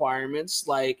safety requirements.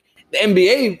 Like the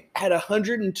NBA had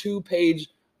 102-page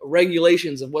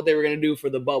regulations of what they were going to do for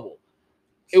the bubble.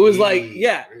 It was like,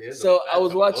 yeah. So I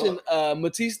was watching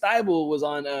Matisse Thybulle was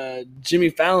on Jimmy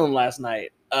Fallon last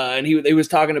night. And he was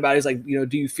talking about, he's like,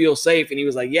 do you feel safe? And he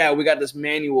was like, yeah, we got this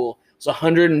manual. It's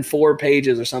 104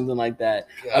 pages or something like that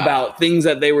about things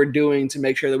that they were doing to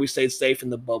make sure that we stayed safe in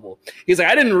the bubble. He's like,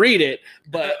 I didn't read it,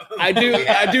 but I do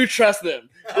I do trust them.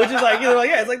 Which is like,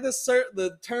 it's like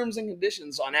the terms and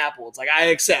conditions on Apple. It's like, I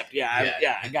accept.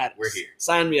 I got it. We're here.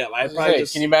 Sign me up. Can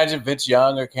you imagine Vince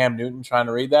Young or Cam Newton trying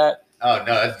to read that? Oh,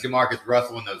 no, that's Jamarcus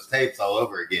Russell in those tapes all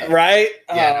over again. Right?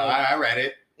 Yeah, I read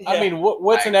it. Yeah. I mean,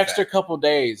 what's an extra couple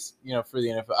days, for the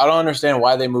NFL? I don't understand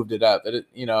why they moved it up.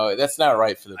 That's not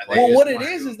right for the players. Well, what it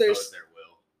is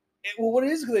what it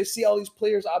is because they see all these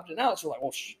players opting out. So like,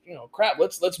 well, crap,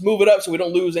 let's move it up so we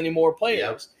don't lose any more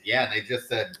players. Yep. Yeah, and they just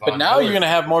said. But now you're going to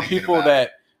have more people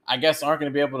that I guess aren't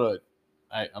going to be able to.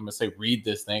 I'm going to say read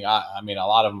this thing. I mean, a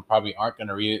lot of them probably aren't going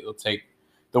to read it. They'll take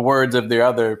the words of the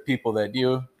other people that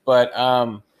do. But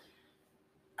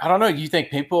I don't know. You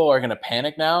think people are going to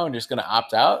panic now and just going to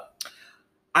opt out?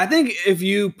 I think if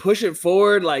you push it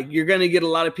forward, like you're going to get a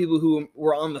lot of people who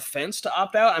were on the fence to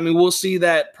opt out. I mean, we'll see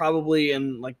that probably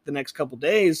in like the next couple of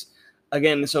days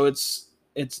again. So it's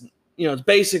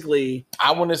basically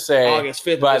I want to say August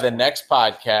 5th by the next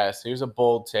podcast. Here's a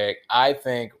bold take. I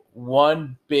think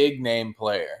one big name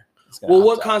player. Well,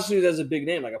 what constitutes as a big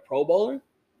name? Like a Pro Bowler?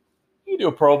 You do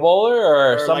a Pro Bowler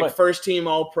or like first team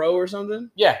All Pro or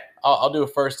something? Yeah, I'll do a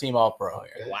first team All Pro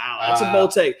here. Wow, that's a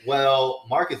bold take. Well,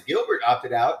 Marcus Gilbert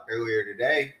opted out earlier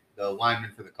today, the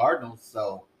lineman for the Cardinals.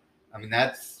 So, I mean,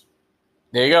 that's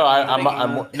there you go.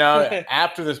 I'm no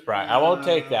after this, Brian. I won't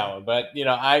take that one, but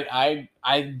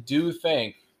I do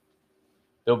think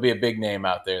there'll be a big name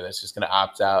out there that's just going to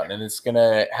opt out, and it's going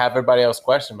to have everybody else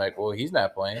question like, well, he's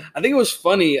not playing. I think it was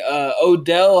funny.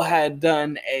 Odell had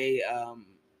done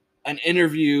an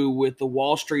interview with the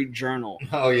Wall Street Journal.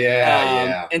 Oh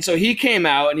yeah. And so he came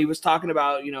out and he was talking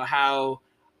about, how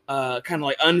kind of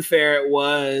like unfair it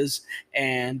was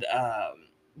and,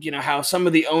 how some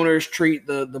of the owners treat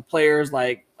the players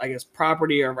like, I guess,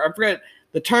 property or I forget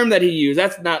the term that he used.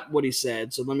 That's not what he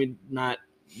said. So let me not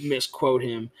misquote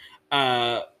him.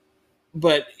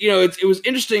 But, it was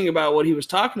interesting about what he was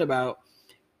talking about.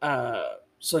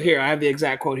 So here, I have the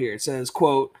exact quote here. It says,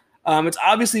 quote, it's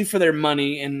obviously for their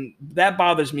money, and that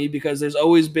bothers me because there's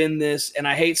always been this, and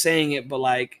I hate saying it, but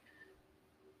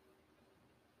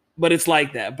it's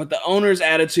like that. But the owner's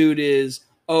attitude is,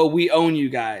 oh, we own you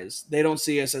guys. They don't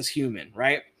see us as human,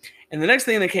 right? And the next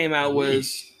thing that came out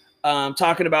was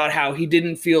talking about how he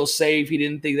didn't feel safe. He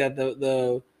didn't think that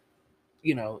the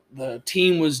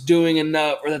team was doing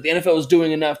enough or that the NFL was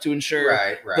doing enough to ensure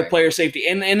the player safety.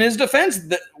 And in his defense,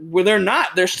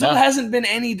 there still hasn't been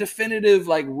any definitive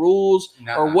like rules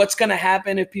or what's going to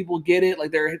happen if people get it.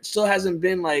 Like there still hasn't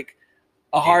been like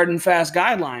hard and fast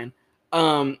guideline.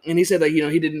 And he said that,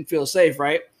 he didn't feel safe,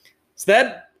 right? So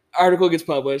that article gets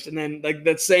published, and then like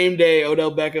that same day,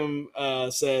 Odell Beckham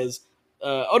says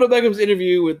Odell Beckham's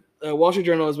interview with Wall Street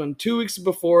Journal has been 2 weeks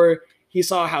before he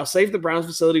saw how safe the Browns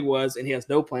facility was, and he has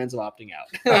no plans of opting out.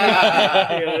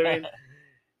 You know what I mean?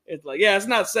 It's like, yeah, it's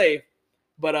not safe,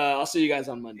 but I'll see you guys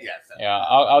on Monday. Yeah,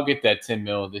 I'll get that $10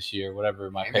 million this year,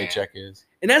 whatever my paycheck is.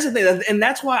 And that's the thing, and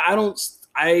that's why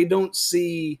I don't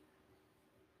see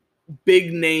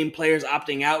big name players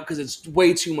opting out, because it's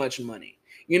way too much money.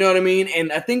 You know what I mean?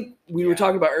 And I think we were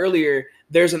talking about earlier,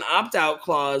 there's an opt-out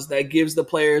clause that gives the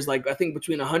players, like, I think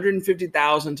between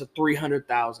 $150,000 to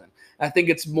 $300,000. I think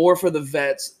it's more for the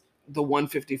vets, the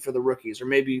 $150 for the rookies, or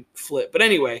maybe flip. But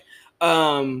anyway,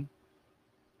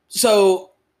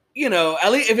 so,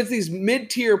 at least if it's these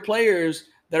mid-tier players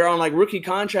that are on like rookie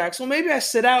contracts, well, maybe I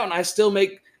sit out and I still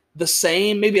make the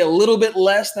same, maybe a little bit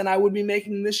less than I would be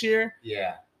making this year.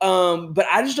 Yeah. But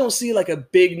I just don't see like a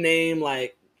big name,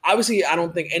 like, obviously, I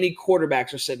don't think any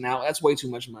quarterbacks are sitting out. That's way too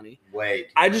much money.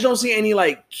 I just don't see any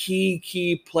like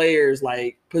key players,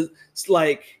 like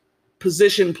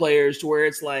position players, to where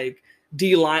it's like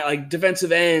D-line, like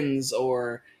defensive ends,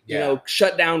 or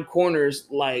shut down corners,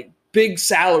 like big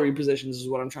salary positions is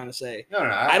what I'm trying to say. No,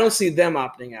 I don't see them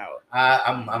opting out.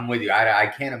 I'm with you.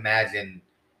 I can't imagine.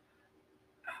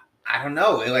 I don't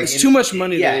know. Like, it's too much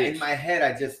money. Yeah, in my head,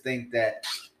 I just think that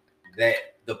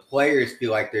the players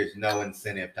feel like there's no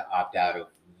incentive to opt out of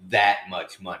that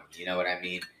much money. You know what I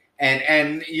mean? And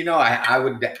I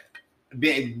would,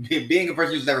 being a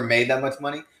person who's never made that much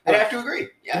money, I'd have to agree.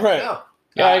 Yeah, right. No.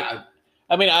 Yeah,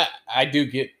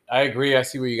 I agree. I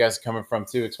see where you guys are coming from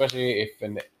too, especially if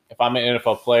I'm an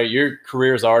NFL player, your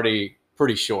career is already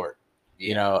pretty short.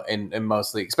 In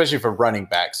most leagues, especially for running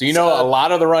backs. So a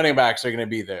lot of the running backs are going to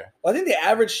be there. Well, I think the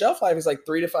average shelf life is like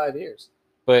 3 to 5 years.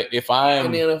 But if I'm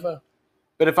in the NFL.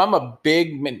 But if I'm a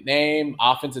big name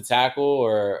offensive tackle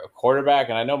or a quarterback,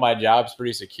 and I know my job's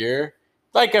pretty secure,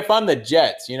 like if I'm the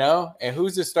Jets, and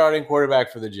who's the starting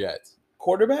quarterback for the Jets?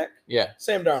 Quarterback? Yeah.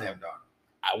 Sam Darnold.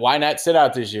 Why not sit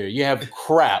out this year? You have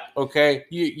crap, okay?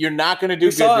 You're not going to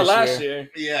do good this last year.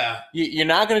 Yeah. You're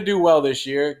not going to do well this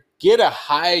year. Get a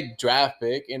high draft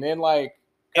pick, and then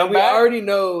and we already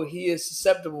know he is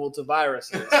susceptible to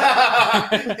viruses. You're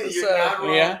not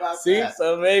wrong about that.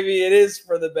 So maybe it is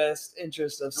for the best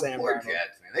interest of Sam Poor Darnold.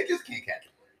 Jets, man. They just can't catch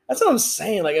him. That's what I'm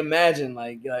saying. Like, imagine,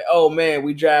 like, oh man,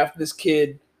 we draft this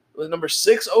kid was number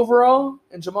 6 overall,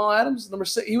 and Jamal Adams number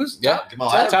 6. He was top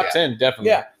 10, definitely.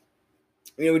 Yeah,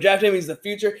 we drafted him. He's the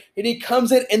future, and he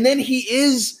comes in, and then he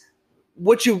is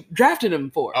what you drafted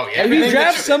him for. Oh yeah, if you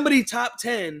draft somebody top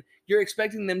 10. You're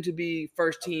expecting them to be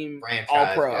first team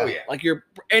All-Pro. Oh, yeah. Like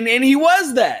and he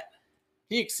was that.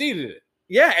 He exceeded it.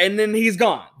 Yeah, and then he's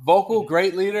gone. Vocal,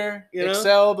 great leader,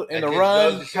 excelled in the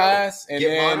run, pass, and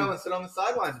get mono and sit on the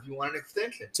sidelines if you want an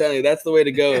extension. Tell you, that's the way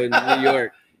to go in New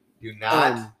York. Do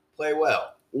not play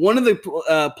well. One of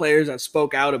the players that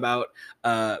spoke out about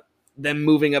them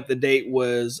moving up the date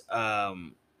was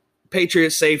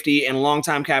Patriots safety and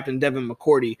longtime captain Devin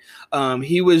McCourty.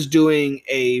 He was doing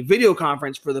a video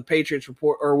conference for the Patriots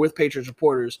with Patriots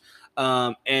reporters,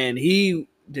 and he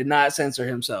did not censor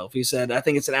himself. He said, "I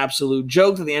think it's an absolute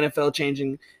joke that the NFL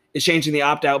is changing the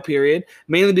opt-out period,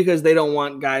 mainly because they don't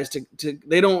want guys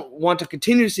they don't want to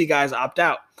continue to see guys opt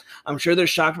out. I'm sure they're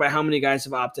shocked by how many guys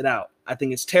have opted out. I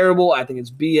think it's terrible. I think it's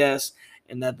BS,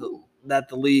 and that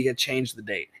the league had changed the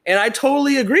date." And I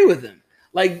totally agree with him.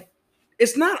 Like,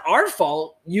 it's not our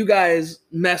fault you guys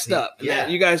messed up. Yeah.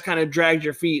 You guys kind of dragged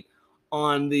your feet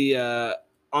on the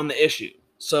issue.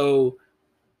 So,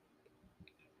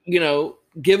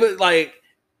 give it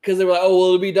because they were like, oh, well,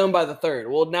 it'll be done by the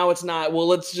 3rd. Well, now it's not. Well,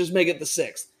 let's just make it the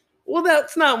 6th. Well,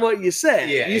 that's not what you said.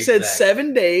 Yeah, you said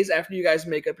 7 days after you guys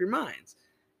make up your minds.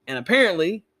 And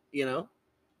apparently,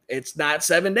 it's not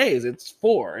 7 days. It's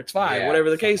 4. It's 5.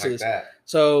 Whatever the case is. That.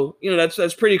 So,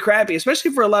 that's pretty crappy,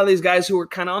 especially for a lot of these guys who are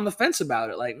kind of on the fence about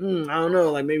it. Like, I don't know,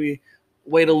 like maybe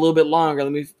wait a little bit longer.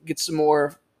 Let me get some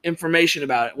more information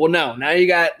about it. Well, no, now you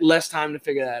got less time to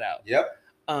figure that out. Yep.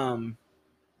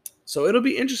 So it'll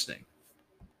be interesting.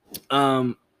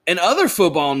 And other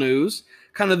football news,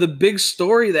 kind of the big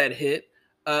story that hit.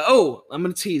 I'm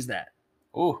going to tease that.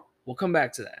 Ooh. We'll come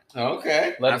back to that.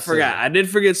 Okay. I forgot. I did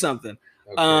forget something.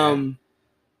 Okay.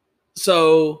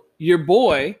 So your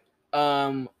boy,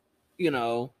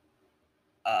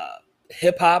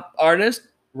 hip hop artist,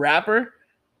 rapper,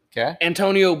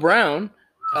 Antonio Brown,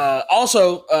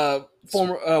 also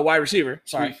former wide receiver.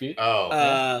 Sorry. Feet.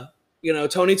 Oh.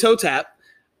 Tony Toe Tap,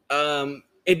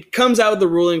 it comes out with the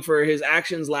ruling for his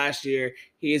actions last year.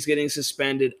 He is getting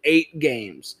suspended 8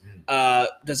 games.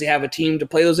 Does he have a team to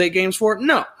play those 8 games for?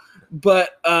 No.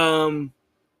 But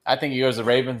I think he goes to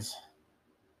Ravens.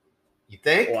 You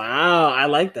think? wow, I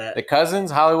like that. The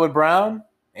Cousins, Hollywood Brown,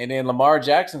 and then Lamar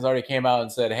Jackson's already came out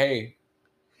and said, "Hey,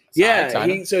 sign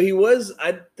him." he was.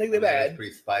 I think they That was bad.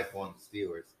 pretty spiteful on the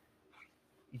Steelers.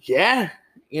 Yeah,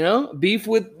 beef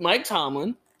with Mike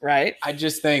Tomlin, right? I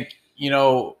just think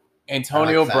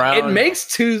Antonio that. Brown. It makes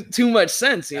too much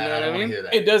sense. You know what don't I wanna mean? hear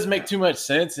that. It does make too much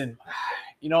sense, and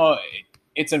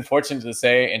it's unfortunate to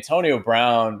say Antonio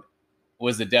Brown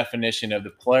was the definition of the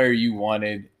player you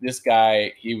wanted. This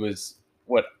guy, he was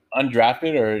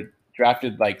undrafted or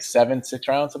drafted like 6th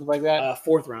round, something like that.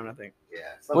 4th round, I think. Yeah.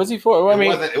 Was he for? Well, I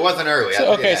mean, it wasn't early.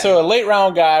 So a late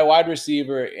round guy, wide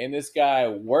receiver, and this guy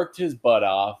worked his butt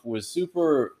off, was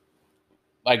super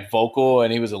vocal,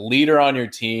 and he was a leader on your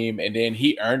team, and then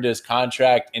he earned his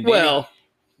contract. And then,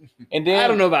 I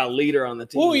don't know about leader on the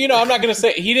team. Well, I'm not going to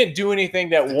say he didn't do anything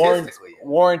that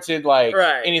warranted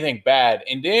anything bad.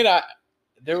 And then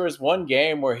there was one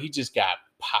game where he just got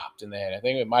popped in the head. I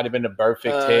think it might have been a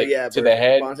Burfict hit to the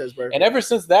head. And ever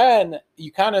since then,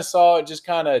 you kind of saw just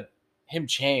kind of him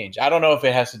change. I don't know if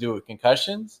it has to do with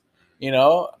concussions.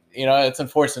 It's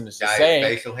unfortunate to say.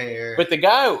 Facial hair. But the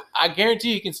guy, I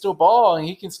guarantee he can still ball and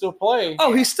he can still play.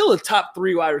 Oh, he's still a top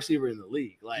 3 wide receiver in the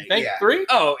league. You think 3?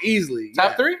 Oh, easily.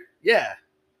 Top 3? Yeah.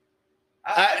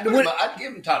 I'd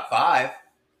give him top 5.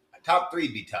 Top 3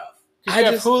 would be tough. You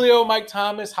have Julio, Mike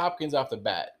Thomas, Hopkins off the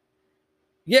bat.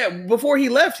 Yeah, before he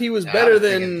left, he was better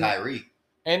than Tyreek.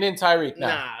 And then Tyreek.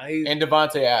 And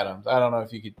Devontae Adams. I don't know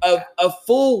if you could. A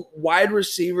full wide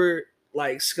receiver,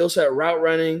 skill set, route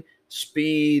running,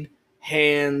 speed,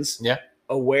 hands,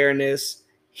 awareness.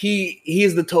 He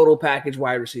is the total package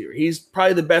wide receiver. He's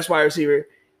probably the best wide receiver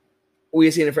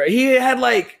we've seen. He had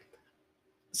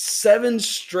 7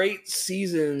 straight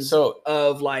seasons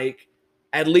of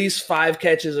at least 5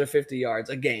 catches or 50 yards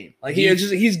a game.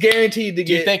 He's guaranteed to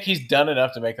get. Do you think he's done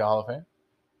enough to make the Hall of Fame?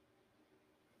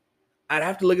 I'd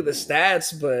have to look at the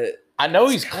stats, but I know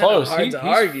he's close. Hard to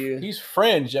argue. He's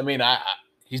fringe. I mean,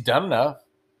 he's done enough.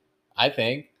 I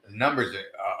think the numbers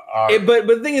are. But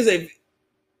the thing is, if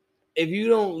you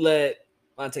don't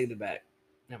I'll take it back.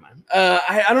 Never mind.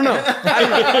 I don't know.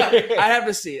 I'd have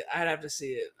to see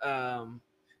it.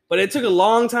 But it took a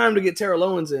long time to get Terrell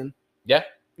Owens in. Yeah.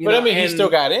 But he still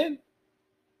got in.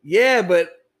 Yeah, but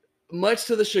much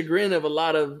to the chagrin of a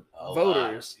lot of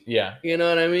voters. Yeah. You know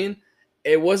what I mean?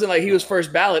 It wasn't like he was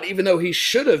first ballot, even though he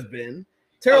should have been.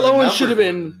 Terrell Owens should have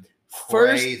been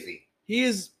first. Crazy. He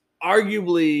is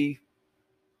arguably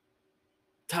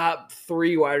top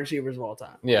 3 wide receivers of all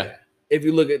time. Yeah. If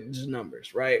you look at just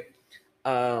numbers, right?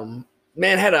 Man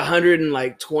had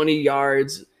 120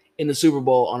 yards in the Super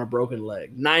Bowl on a broken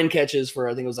leg. 9 catches for,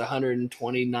 I think it was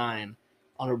 129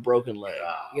 on a broken leg.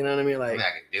 You know what I mean? I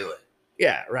can do it.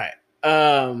 Yeah, right.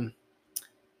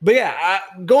 But yeah,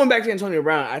 going back to Antonio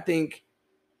Brown, I think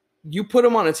you put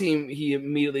him on a team, he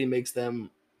immediately makes them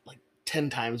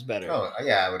 10 times better. Oh,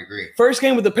 yeah, I would agree. First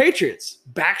game with the Patriots,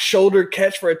 back shoulder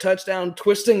catch for a touchdown,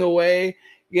 twisting away.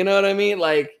 You know what I mean?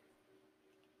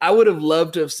 I would have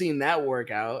loved to have seen that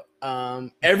work out.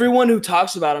 Everyone who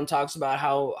talks about him talks about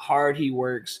how hard he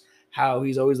works, how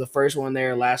he's always the first one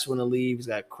there, last one to leave. He's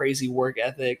got crazy work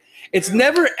ethic. It's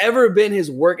never, ever been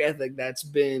his work ethic that's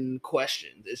been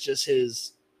questioned. It's just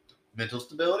his mental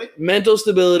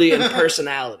stability and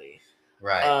personality.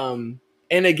 Right.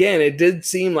 And again, it did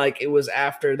seem like it was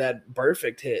after that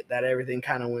Burfict hit that everything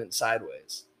kind of went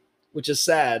sideways, which is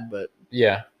sad, but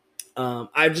yeah.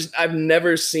 I've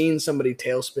never seen somebody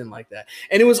tailspin like that.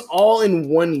 And it was all in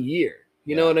 1 year.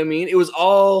 You know what I mean? It was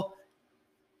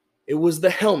the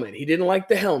helmet. He didn't like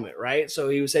the helmet, right? So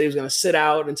he said he was going to sit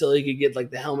out until he could get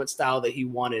the helmet style that he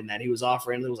wanted, and that he was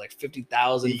offering. It was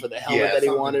 $50,000 for the helmet that he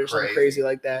wanted, or something crazy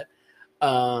like that.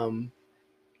 And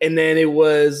then it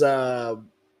was,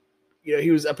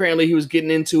 he was getting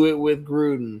into it with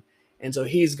Gruden, and so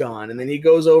he's gone. And then he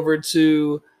goes over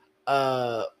to,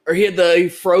 he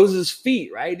froze his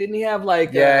feet, right? Didn't he have he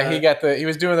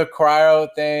was doing the cryo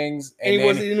things, and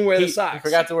he didn't wear the socks. He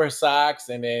forgot to wear socks,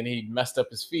 and then he messed up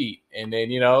his feet, and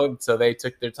then so they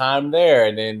took their time there,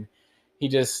 and then he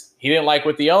didn't like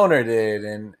what the owner did,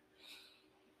 and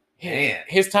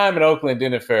his time in Oakland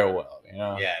didn't fare well.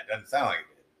 Yeah, it doesn't sound like it.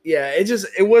 Yeah,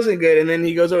 it wasn't good. And then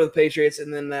he goes over to the Patriots,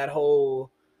 and then that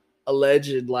whole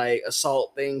alleged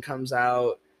assault thing comes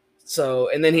out. So,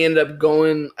 and then he ended up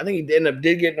going, I think he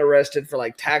did getting arrested for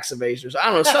tax evasion. So I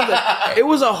don't know, something. It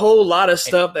was a whole lot of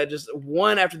stuff that just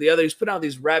one after the other. He's putting out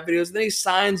these rap videos. And then he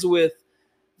signs with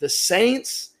the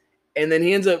Saints, and then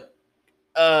he ends up,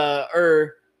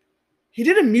 or he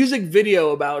did a music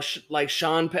video about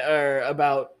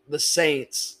about the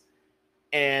Saints,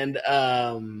 and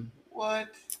What?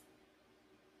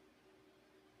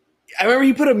 I remember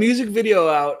he put a music video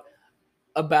out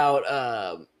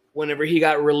about whenever he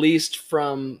got released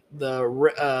from the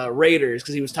Raiders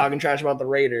because he was talking trash about the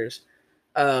Raiders,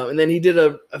 and then he did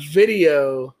a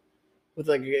video with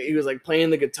like he was like playing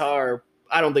the guitar.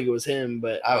 I don't think it was him,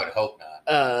 but I would hope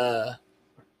not.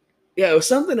 yeah, it was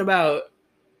something about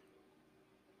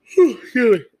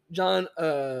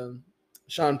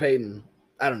Sean Payton.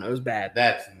 I don't know. It was bad.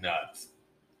 That's nuts.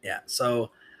 Yeah.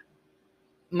 So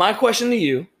my question to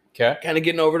you, Okay. kind of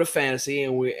getting over to fantasy,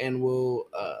 and we'll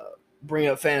bring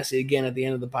up fantasy again at the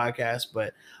end of the podcast.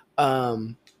 But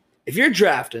if you're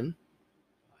drafting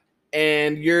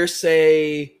and you're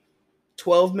say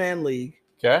 12-man league,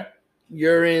 Okay.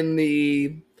 you're in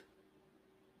the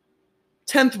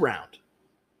 10th round,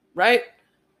 right?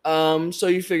 So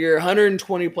you figure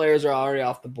 120 players are already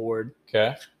off the board.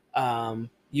 Okay.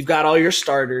 You've got all your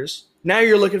starters. Now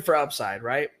you're looking for upside,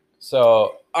 right?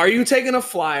 So Are you taking a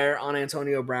flyer on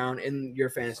Antonio Brown in your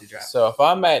fantasy draft? So if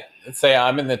I'm let's say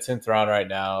I'm in the 10th round right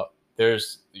now,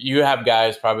 you have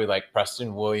guys probably like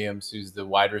Preston Williams, who's the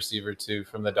wide receiver too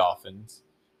from the Dolphins.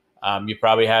 You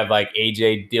probably have like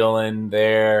AJ Dillon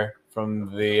there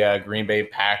from the Green Bay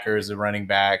Packers, the running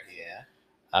back.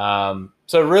 Yeah.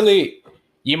 So really,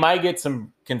 you might get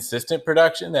some consistent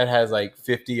production that has like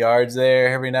 50 yards there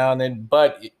every now and then,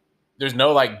 but there's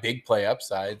no like big play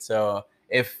upside. So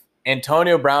if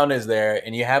Antonio Brown is there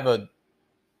and you have a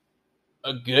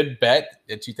good bet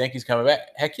that you think he's coming back,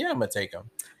 heck yeah, I'm gonna take him.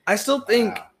 I still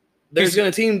think Wow. there's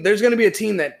going to be a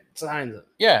team that signs him.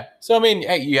 Yeah. So I mean,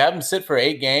 hey, you have him sit for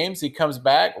 8 games. He comes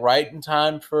back right in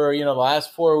time for the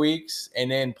last 4 weeks, and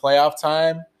then playoff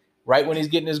time, right when he's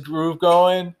getting his groove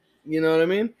going. You know what I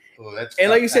mean? Ooh, that's And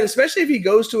tough. like you said, especially if he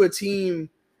goes to a team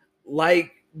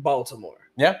like Baltimore.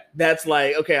 Yeah. That's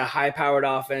like, okay, a high-powered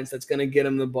offense that's going to get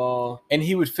him the ball. And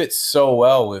he would fit so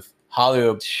well with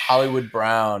Hollywood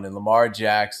Brown and Lamar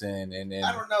Jackson, and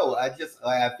I don't know. I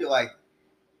feel like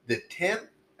the 10th,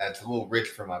 that's a little rich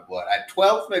for my blood. At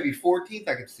 12th, maybe 14th,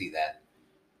 I could see that.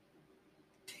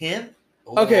 10th?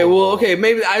 Okay, well, okay,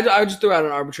 maybe I just threw out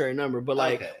an arbitrary number, but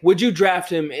like, Okay. would you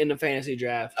draft him in a fantasy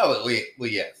draft? Oh, well,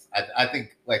 yes. I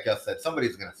think, like I said,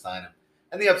 somebody's going to sign him.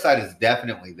 And the upside is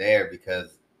definitely there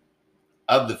because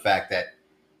of the fact that,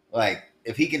 like,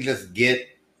 if he can just get,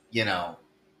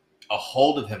 a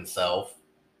hold of himself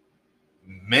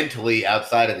mentally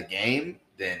outside of the game,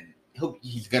 then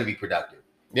he's going to be productive.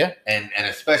 Yeah. And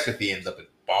especially if he ends up in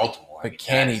Baltimore. But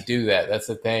can he do that? That's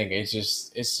the thing.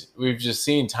 We've just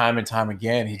seen time and time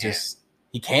again. He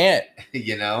can't.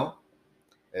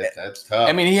 That's tough.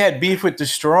 I mean, he had beef with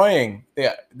destroying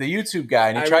the YouTube guy,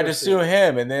 and he I tried remember to sue seeing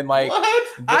him, and then like what?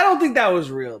 I don't think that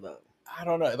was real though. I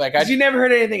don't know, like 'Cause you never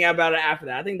heard anything about it after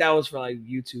that. I think that was for like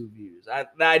YouTube views.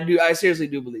 I seriously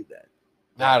do believe that.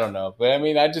 I don't know, but I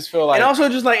mean, I just feel like And also,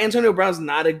 just like Antonio Brown's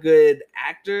not a good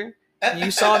actor.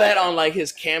 You saw that on like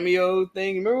his Cameo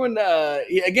thing. Remember when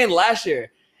again last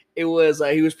year, it was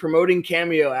he was promoting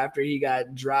Cameo after he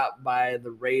got dropped by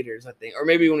the Raiders, I think, or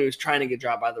maybe when he was trying to get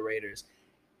dropped by the Raiders.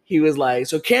 He was like,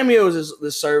 so Cameo is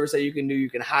this service that you can do.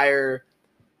 You can hire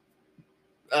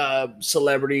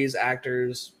celebrities,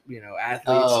 actors, athletes.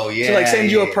 Oh, yeah, to like send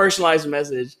you a yeah. personalized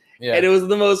message. yeah. And it was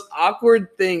the most awkward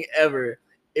thing ever.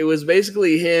 It was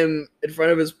basically him in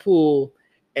front of his pool,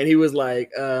 and he was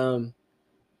like,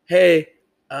 hey,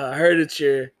 I heard it's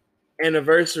your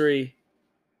anniversary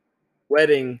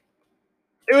wedding.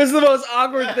 It was the most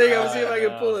awkward thing. I'm see if I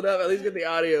can pull it up, at least get the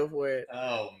audio for it.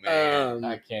 Oh, man.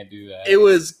 I can't do that. It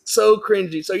was so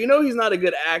cringy. So he's not a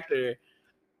good actor.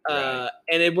 Right.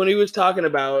 And when he was talking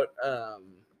about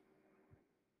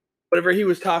whatever he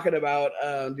was talking about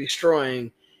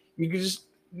destroying,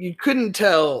 you couldn't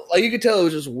tell. Like, you could tell it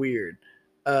was just weird.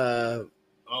 The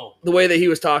way that he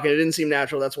was talking, it didn't seem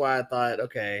natural. That's why I thought,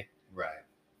 okay. Right.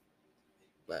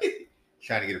 But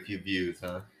Trying to get a few views,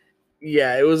 huh?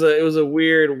 yeah, it was a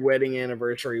weird wedding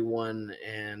anniversary one,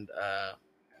 and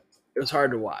it was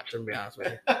hard to watch, to be honest with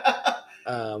you.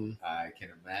 I can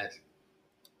imagine.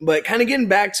 But kind of getting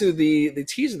back to the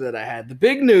teaser that I had, the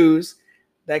big news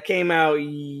that came out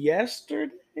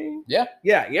yesterday. Yeah.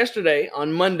 Yeah, yesterday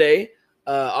on Monday,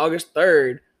 August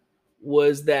 3rd,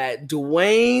 was that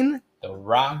Dwayne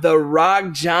The The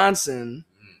Rock Johnson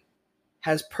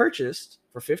has purchased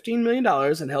for $15 million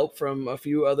and help from a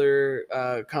few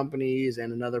other companies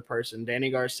and another person, Danny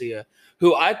Garcia,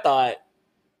 who I thought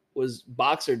was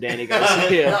boxer Danny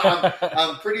Garcia. No,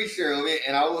 I'm pretty sure,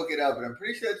 and I'll look it up, but I'm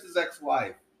pretty sure it's his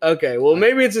ex-wife. Okay, well,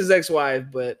 maybe it's his ex-wife,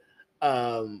 but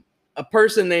a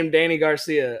person named Danny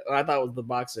Garcia, who I thought was the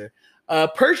boxer,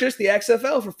 purchased the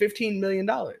XFL for $15 million.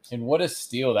 And what a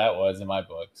steal that was in my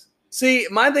books. See,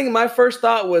 my first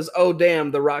thought was, oh,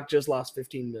 damn, The Rock just lost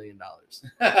 $15 million. See,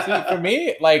 for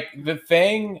me, like the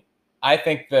thing I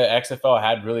think the XFL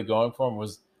had really going for them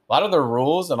was a lot of the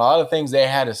rules and a lot of things they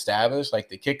had established, like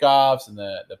the kickoffs and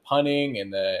the punting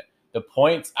and the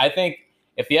points. I think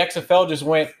if the XFL just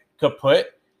went kaput,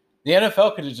 the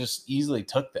NFL could have just easily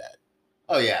took that.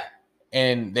 Oh yeah.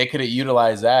 And they could have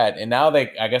utilized that. And now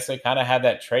I guess they kind of have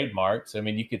that trademark. So I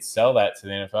mean, you could sell that to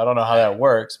the NFL. I don't know how that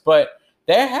works, but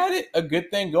they had a good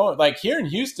thing going. Like here in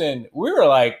Houston, we were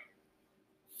like,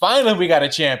 finally we got a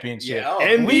championship. Yeah.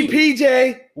 MVP,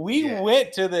 Jay. We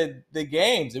went to the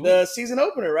games. The season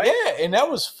opener, right? Yeah, and that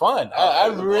was fun. I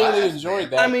really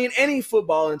enjoyed that. I mean, any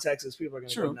football in Texas, people are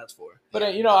going to go nuts for. But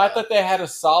I thought they had a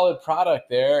solid product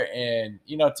there, and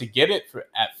to get it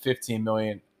at $15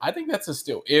 million, I think that's a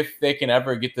steal if they can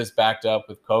ever get this backed up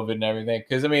with COVID and everything.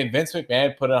 Because I mean, Vince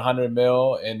McMahon put $100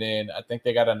 million, and then I think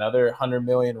they got another $100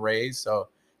 million raised, so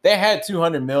they had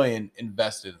 $200 million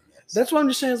invested in this. That's what I'm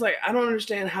just saying. Is like I don't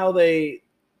understand how they.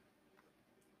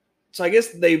 So I guess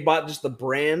they bought just the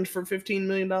brand for $15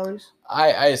 million.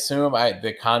 I assume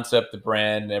the concept, the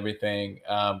brand, and everything.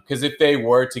 Because if they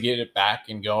were to get it back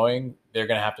and going, they're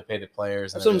gonna have to pay the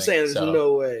players. That's what I'm saying. There's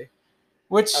no way.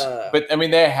 But I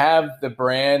mean, they have the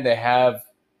brand, they have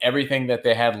everything that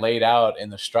they had laid out in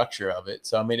the structure of it.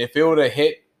 So I mean, if it would have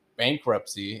hit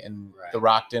bankruptcy and The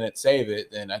Rock didn't save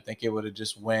it, then I think it would have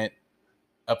just went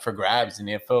up for grabs, and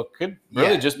the NFL could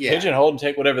really just pigeonhole and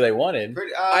take whatever they wanted.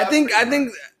 I think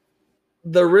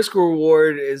the risk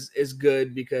reward is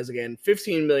good because again,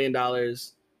 $15 million.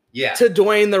 Yeah. To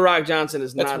Dwayne The Rock Johnson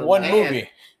is That's not one movie,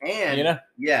 and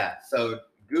yeah. So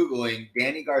Googling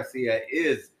Danny Garcia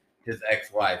is his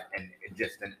ex-wife and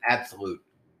just an absolute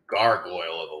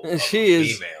gargoyle of a she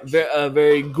is female. a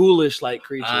very ghoulish-like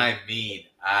creature. I mean,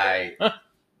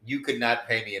 you could not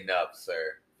pay me enough,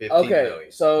 sir. Okay,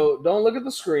 million. so don't look at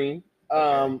the screen.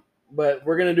 But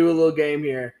we're gonna do a little game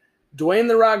here. Dwayne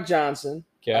The Rock Johnson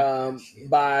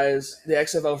buys the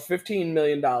XFL for $15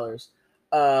 million.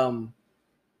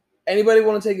 Anybody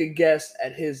want to take a guess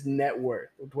at his net worth?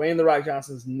 Dwayne The Rock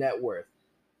Johnson's net worth.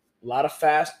 A lot of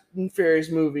Fast and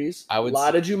Furious movies. A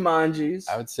lot of Jumanjis.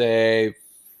 I would say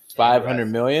 $500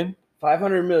 million.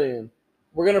 $500 million.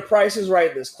 We're gonna Price is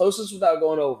Right this closest without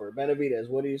going over. Benavidez,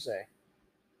 what do you say?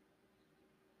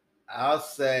 I'll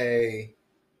say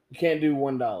you can't do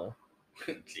 $1.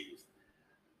 Jeez.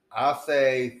 I'll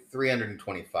say $325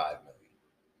 million.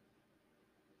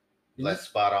 Let's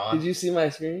spot on. Did you see my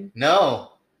screen?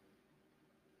 No.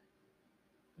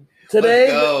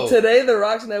 Today, The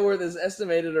Rock's net worth is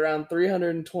estimated around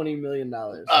 $320 million.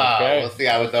 Okay. We'll see.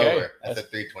 I was over. That's a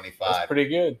 $325. That's pretty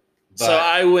good. But so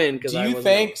I win. Do you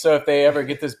think so? If they ever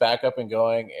get this back up and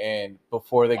going, and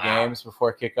before the games,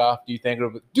 before kickoff, do you think it'll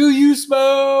be? Do you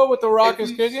smell what The Rock is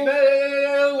cooking?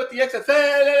 Smell what the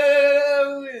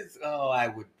XFL is? Oh, I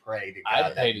would pray to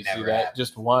God. I'd pay to see that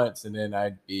just once, and then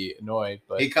I'd be annoyed.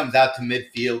 But he comes out to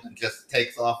midfield and just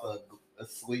takes off a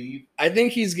sleeve. I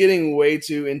think he's getting way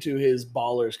too into his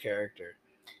ballers character.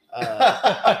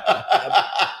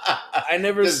 I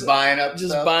never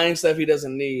buying stuff he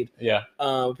doesn't need. Yeah.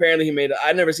 Apparently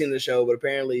I've never seen the show, but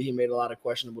apparently he made a lot of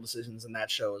questionable decisions in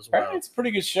that show as well. Apparently it's a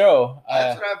pretty good show.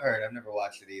 That's what I've heard. I've never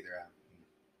watched it either.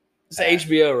 It's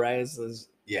HBO, right? It's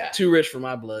too rich for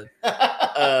my blood. You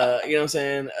know what I'm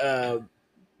saying?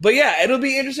 But yeah, it'll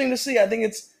be interesting to see. I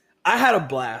had a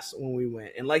blast when we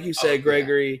went. And like you said,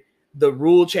 Gregory, the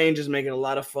rule changes make it a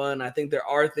lot of fun. I think there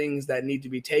are things that need to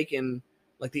be taken,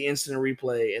 like the instant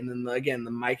replay, and then again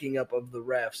the miking up of the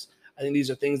refs. I think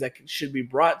these are things that should be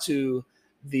brought to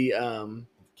the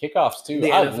kickoffs too.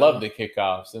 I love the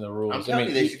kickoffs and the rules. I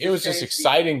mean, it was just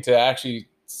exciting to actually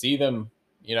see them.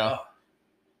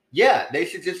 Yeah, they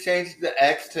should just change the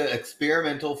X to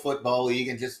experimental football league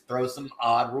and just throw some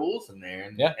odd rules in there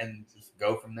and just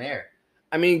go from there.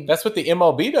 I mean, that's what the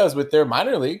MLB does with their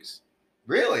minor leagues.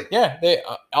 Really? Yeah, they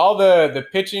all the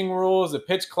pitching rules, the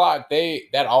pitch clock,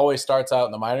 that always starts out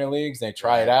in the minor leagues. They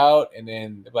try it out, and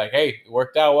then they're like, "Hey, it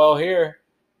worked out well here.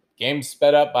 Game's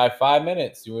sped up by 5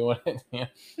 minutes. Do we want it?" A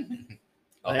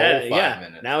whole 5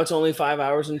 minutes. Now it's only 5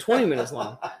 hours and 20 minutes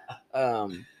long.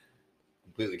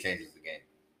 Completely changes the game.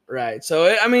 Right.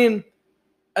 So I mean,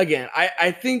 again,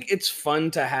 I think it's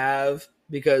fun to have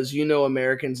because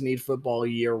Americans need football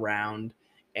year round.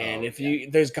 And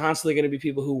there's constantly going to be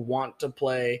people who want to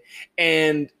play,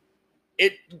 and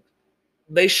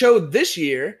they showed this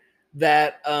year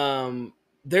that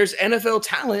there's NFL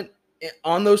talent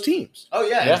on those teams. Oh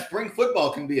yeah, Yeah. and spring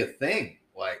football can be a thing.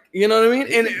 Like You know what I mean?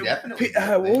 It And can definitely be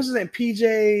a what thing. was his name?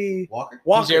 PJ Walker.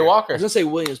 Walker. PJ Walker. I was gonna say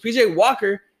Williams. PJ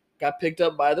Walker got picked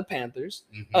up by the Panthers.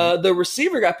 Mhm. The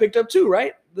receiver got picked up too,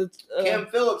 right? Cam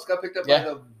Phillips got picked up Yeah. by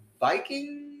the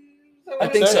Vikings. I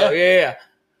think so, so. Yeah.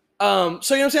 So you know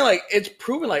what I'm saying? Like it's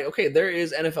proven like okay, there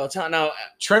is NFL talent now.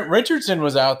 Trent Richardson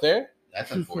was out there.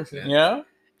 That's unfortunate. You know,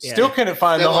 Yeah. still couldn't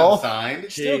find Still the hole.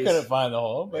 unsigned. Still Jeez. couldn't find the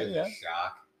hole. But yeah,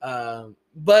 Shock.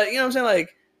 But you know what I'm saying?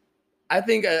 Like I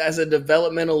think as a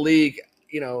developmental league,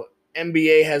 you know,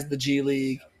 NBA has the G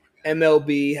League,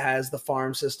 MLB has the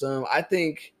farm system. I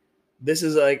think this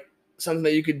is like something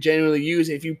that you could genuinely use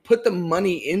if you put the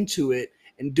money into it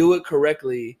and do it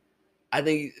correctly. I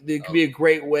think it could be a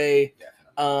great way.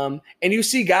 Definitely. And you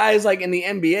see guys like in the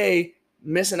NBA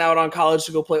missing out on college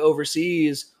to go play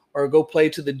overseas or go play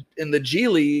in the G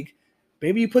League.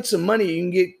 Maybe you put some money, you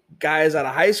can get guys out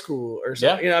of high school or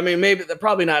something. Yeah. You know, I mean, maybe they're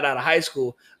probably not out of high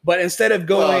school, but instead of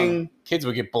going, kids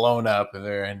would get blown up if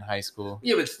they're in high school.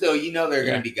 Yeah, but still, you know, there are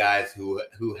going Yeah. to be guys who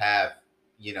have,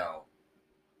 you know,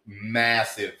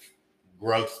 massive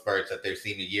growth spurts at their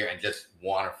senior year and just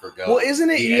want to forgo. Well, isn't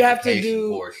it the you have to education do-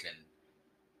 portion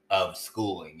of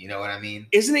schooling? You know what I mean?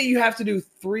 isn't it you have to do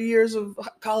 3 years of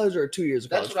college or 2 years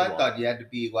of college? That's what I football? thought. You had to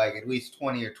be like at least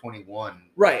 20 or 21.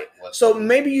 Right. So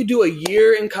maybe you do a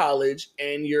year in college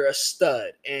and you're a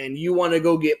stud and you want to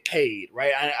go get paid,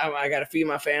 right? I got to feed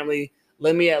my family.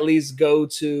 Let me at least go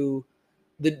to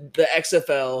the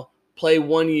XFL, play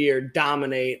 1 year,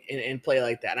 dominate, and play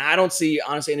like that. And I don't see,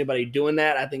 honestly, anybody doing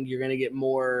that. I think you're going to get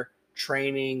more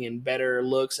training and better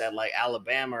looks at like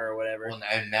Alabama or whatever. Well,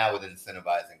 and now with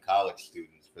incentivizing college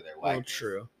students for their Well, likeness.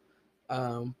 true.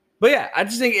 But yeah, I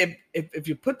just think if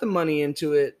you put the money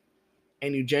into it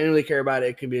and you genuinely care about it,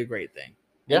 it can be a great thing.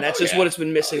 Yeah. And that's Oh, just yeah. what it's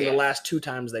been missing Oh, yeah. the last 2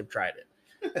 times they've tried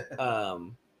it.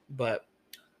 But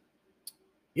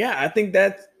yeah, I think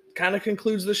that kind of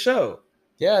concludes the show.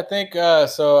 Yeah, I think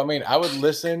so. I mean, I would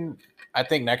listen. I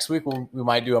think next week we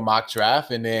might do a mock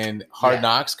draft, and then Hard Yeah.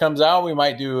 Knocks comes out. We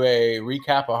might do a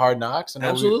recap of Hard Knocks. I know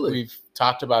Absolutely. we've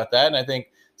talked about that, and I think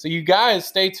so. You guys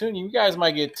stay tuned. You guys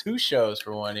might get 2 shows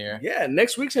for 1 year. Yeah,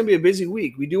 next week's gonna be a busy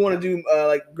week. We do want to do,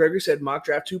 like Gregory said, mock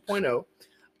draft 2.0.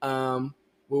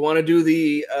 We want to do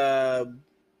the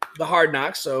Hard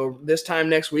Knocks. So this time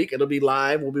next week, it'll be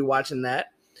live. We'll be watching that.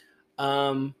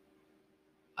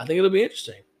 I think it'll be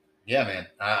interesting. Yeah, man.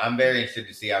 I'm very interested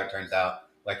to see how it turns out.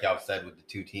 Like y'all said, with the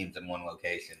 2 teams in one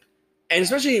location. And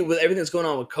especially with everything that's going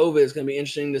on with COVID, it's going to be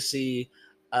interesting to see,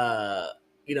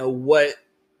 you know, what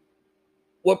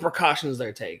precautions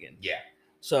they're taking. Yeah.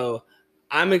 So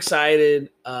I'm excited.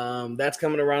 That's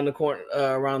coming around the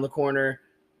corner.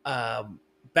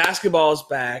 Basketball's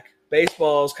back.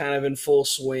 Baseball's kind of in full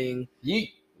swing.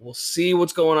 Yeet. We'll see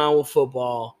what's going on with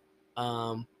football.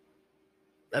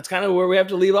 That's kind of where we have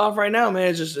to leave off right now, man.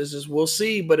 It's just we'll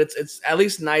see, but it's at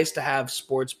least nice to have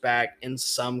sports back in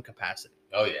some capacity.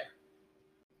 Oh yeah.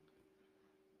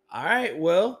 All right.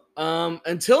 Well,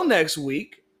 until next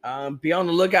week, be on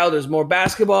the lookout. There's more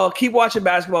basketball. Keep watching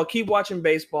basketball. Keep watching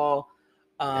baseball.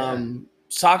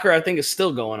 Soccer, I think, is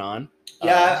still going on.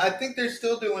 Yeah, I think they're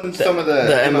still doing some of the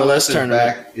MLS is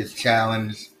tournament. back, is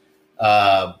challenge.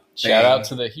 Shout thing. out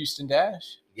to the Houston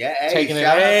Dash. Yeah, hey, taking it-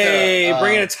 shout out Hey, to,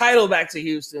 bringing a title back to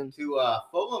Houston. to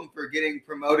Fulham for getting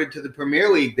promoted to the Premier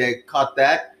League. They caught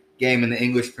that game in the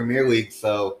English Premier League,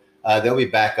 so they'll be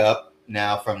back up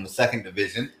now from the 2nd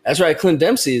division. That's right. Clint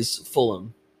Dempsey's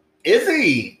Fulham. Is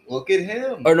he? Look at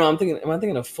him. Or no, am I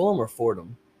thinking of Fulham or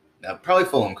Fordham? No, probably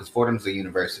Fulham because Fordham's a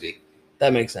university.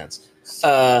 That makes sense.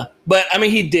 But I mean,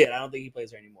 he did. I don't think he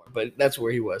plays there anymore. But that's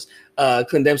where he was.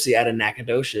 Clint Dempsey out of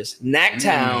Nacogdoches,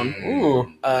 Knacktown.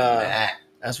 Ooh. That.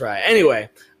 That's right. Anyway,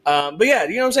 but yeah,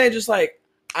 you know what I'm saying? Just like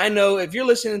I know if you're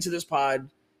listening to this pod,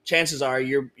 chances are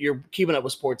you're keeping up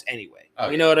with sports anyway.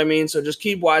 Oh, you know what I mean? So just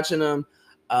keep watching them.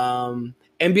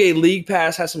 NBA League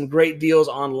Pass has some great deals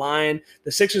online.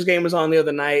 The Sixers game was on the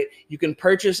other night. You can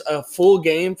purchase a full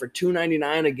game for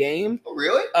 $2.99 a game. Oh,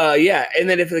 really? Yeah, and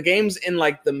then if the game's in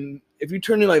like if you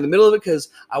turn in like the middle of it, because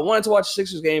I wanted to watch the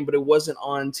Sixers game, but it wasn't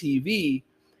on TV,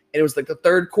 and it was like the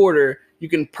 3rd quarter. You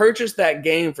can purchase that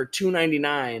game for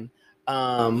 $2.99,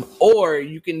 or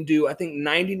you can do, I think,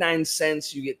 99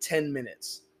 cents. You get 10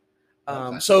 minutes.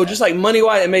 So just like money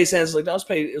wise, it made sense. Like I was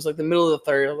paid. It was like the middle of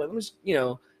the 3rd. I was like, let me just,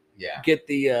 Yeah. get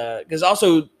the because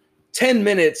also 10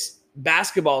 minutes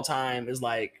basketball time is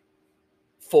like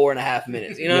 4.5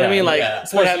 minutes. You know what I mean? Like 4.5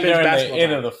 Especially minutes during basketball the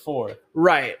end time. of the 4th.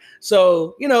 Right.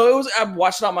 So, it was, I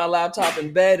watched it on my laptop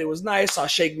in bed. It was nice. Saw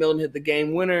Shake Milton hit the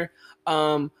game winner.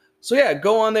 So yeah,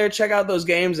 go on there, check out those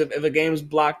games. If a game's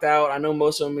blocked out, I know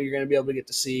most of them you're going to be able to get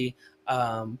to see.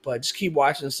 But just keep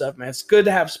watching stuff, man. It's good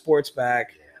to have sports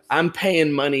back. I'm paying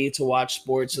money to watch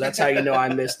sports, so that's how you know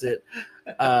I missed it.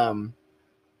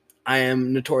 I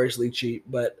am notoriously cheap,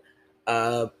 but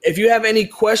if you have any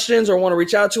questions or want to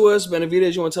reach out to us,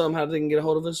 Benavidez, you want to tell them how they can get a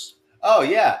hold of us? Oh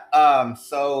yeah.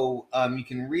 So you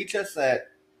can reach us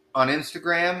on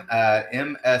Instagram at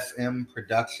MSM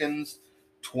Productions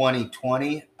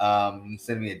 2020. You can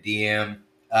send me a DM.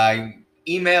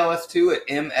 Email us too at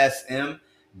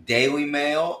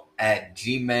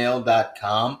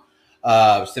msmdailymail@gmail.com.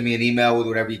 Send me an email with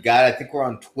whatever you got. I think we're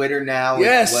on Twitter now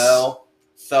as well.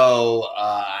 So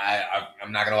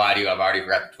I'm not gonna lie to you, I've already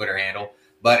forgot the Twitter handle,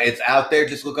 but it's out there.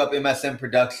 Just look up MSM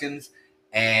Productions,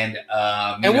 and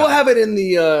we'll have it in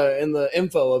the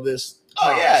info of this.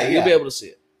 Oh yeah, you'll be able to see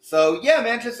it. So yeah,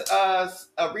 man, just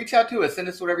reach out to us. Send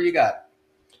us whatever you got.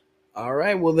 All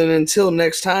right. Well, then until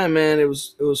next time, man. It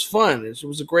was fun. It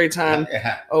was a great time.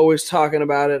 Always talking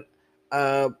about it.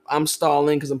 I'm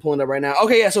stalling because I'm pulling it up right now.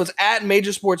 Okay, yeah. So it's at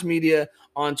Major Sports Media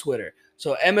on Twitter.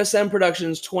 So MSM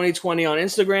Productions 2020 on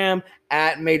Instagram,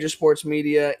 at Major Sports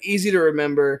Media. Easy to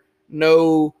remember.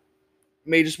 No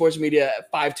Major Sports Media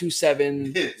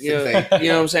 527. You know what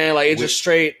I'm saying? Like it's just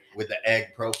straight with the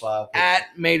egg profile picture. At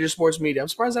Major Sports Media. I'm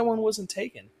surprised that one wasn't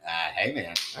taken. Hey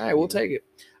man. All right, we'll take it.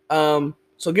 So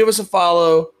give us a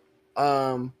follow.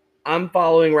 I'm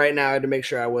following right now to make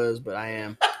sure I was, but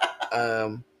I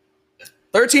am.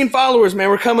 13 followers, man.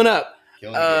 We're coming up.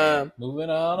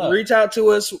 Moving on up. Reach out to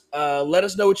us. Let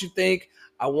us know what you think.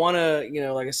 I want to,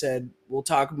 like I said, we'll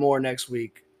talk more next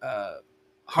week.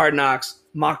 Hard Knocks,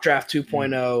 Mock Draft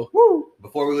 2.0. Woo!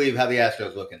 Before we leave, how the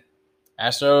Astros looking?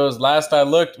 Astros, last I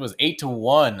looked, was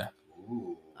 8-1.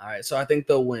 Ooh. All right, so I think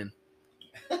they'll win.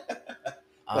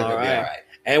 All right.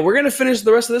 And we're going to finish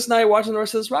the rest of this night watching the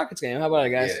rest of this Rockets game. How about it,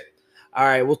 guys? All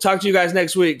right, we'll talk to you guys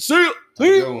next week. See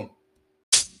you.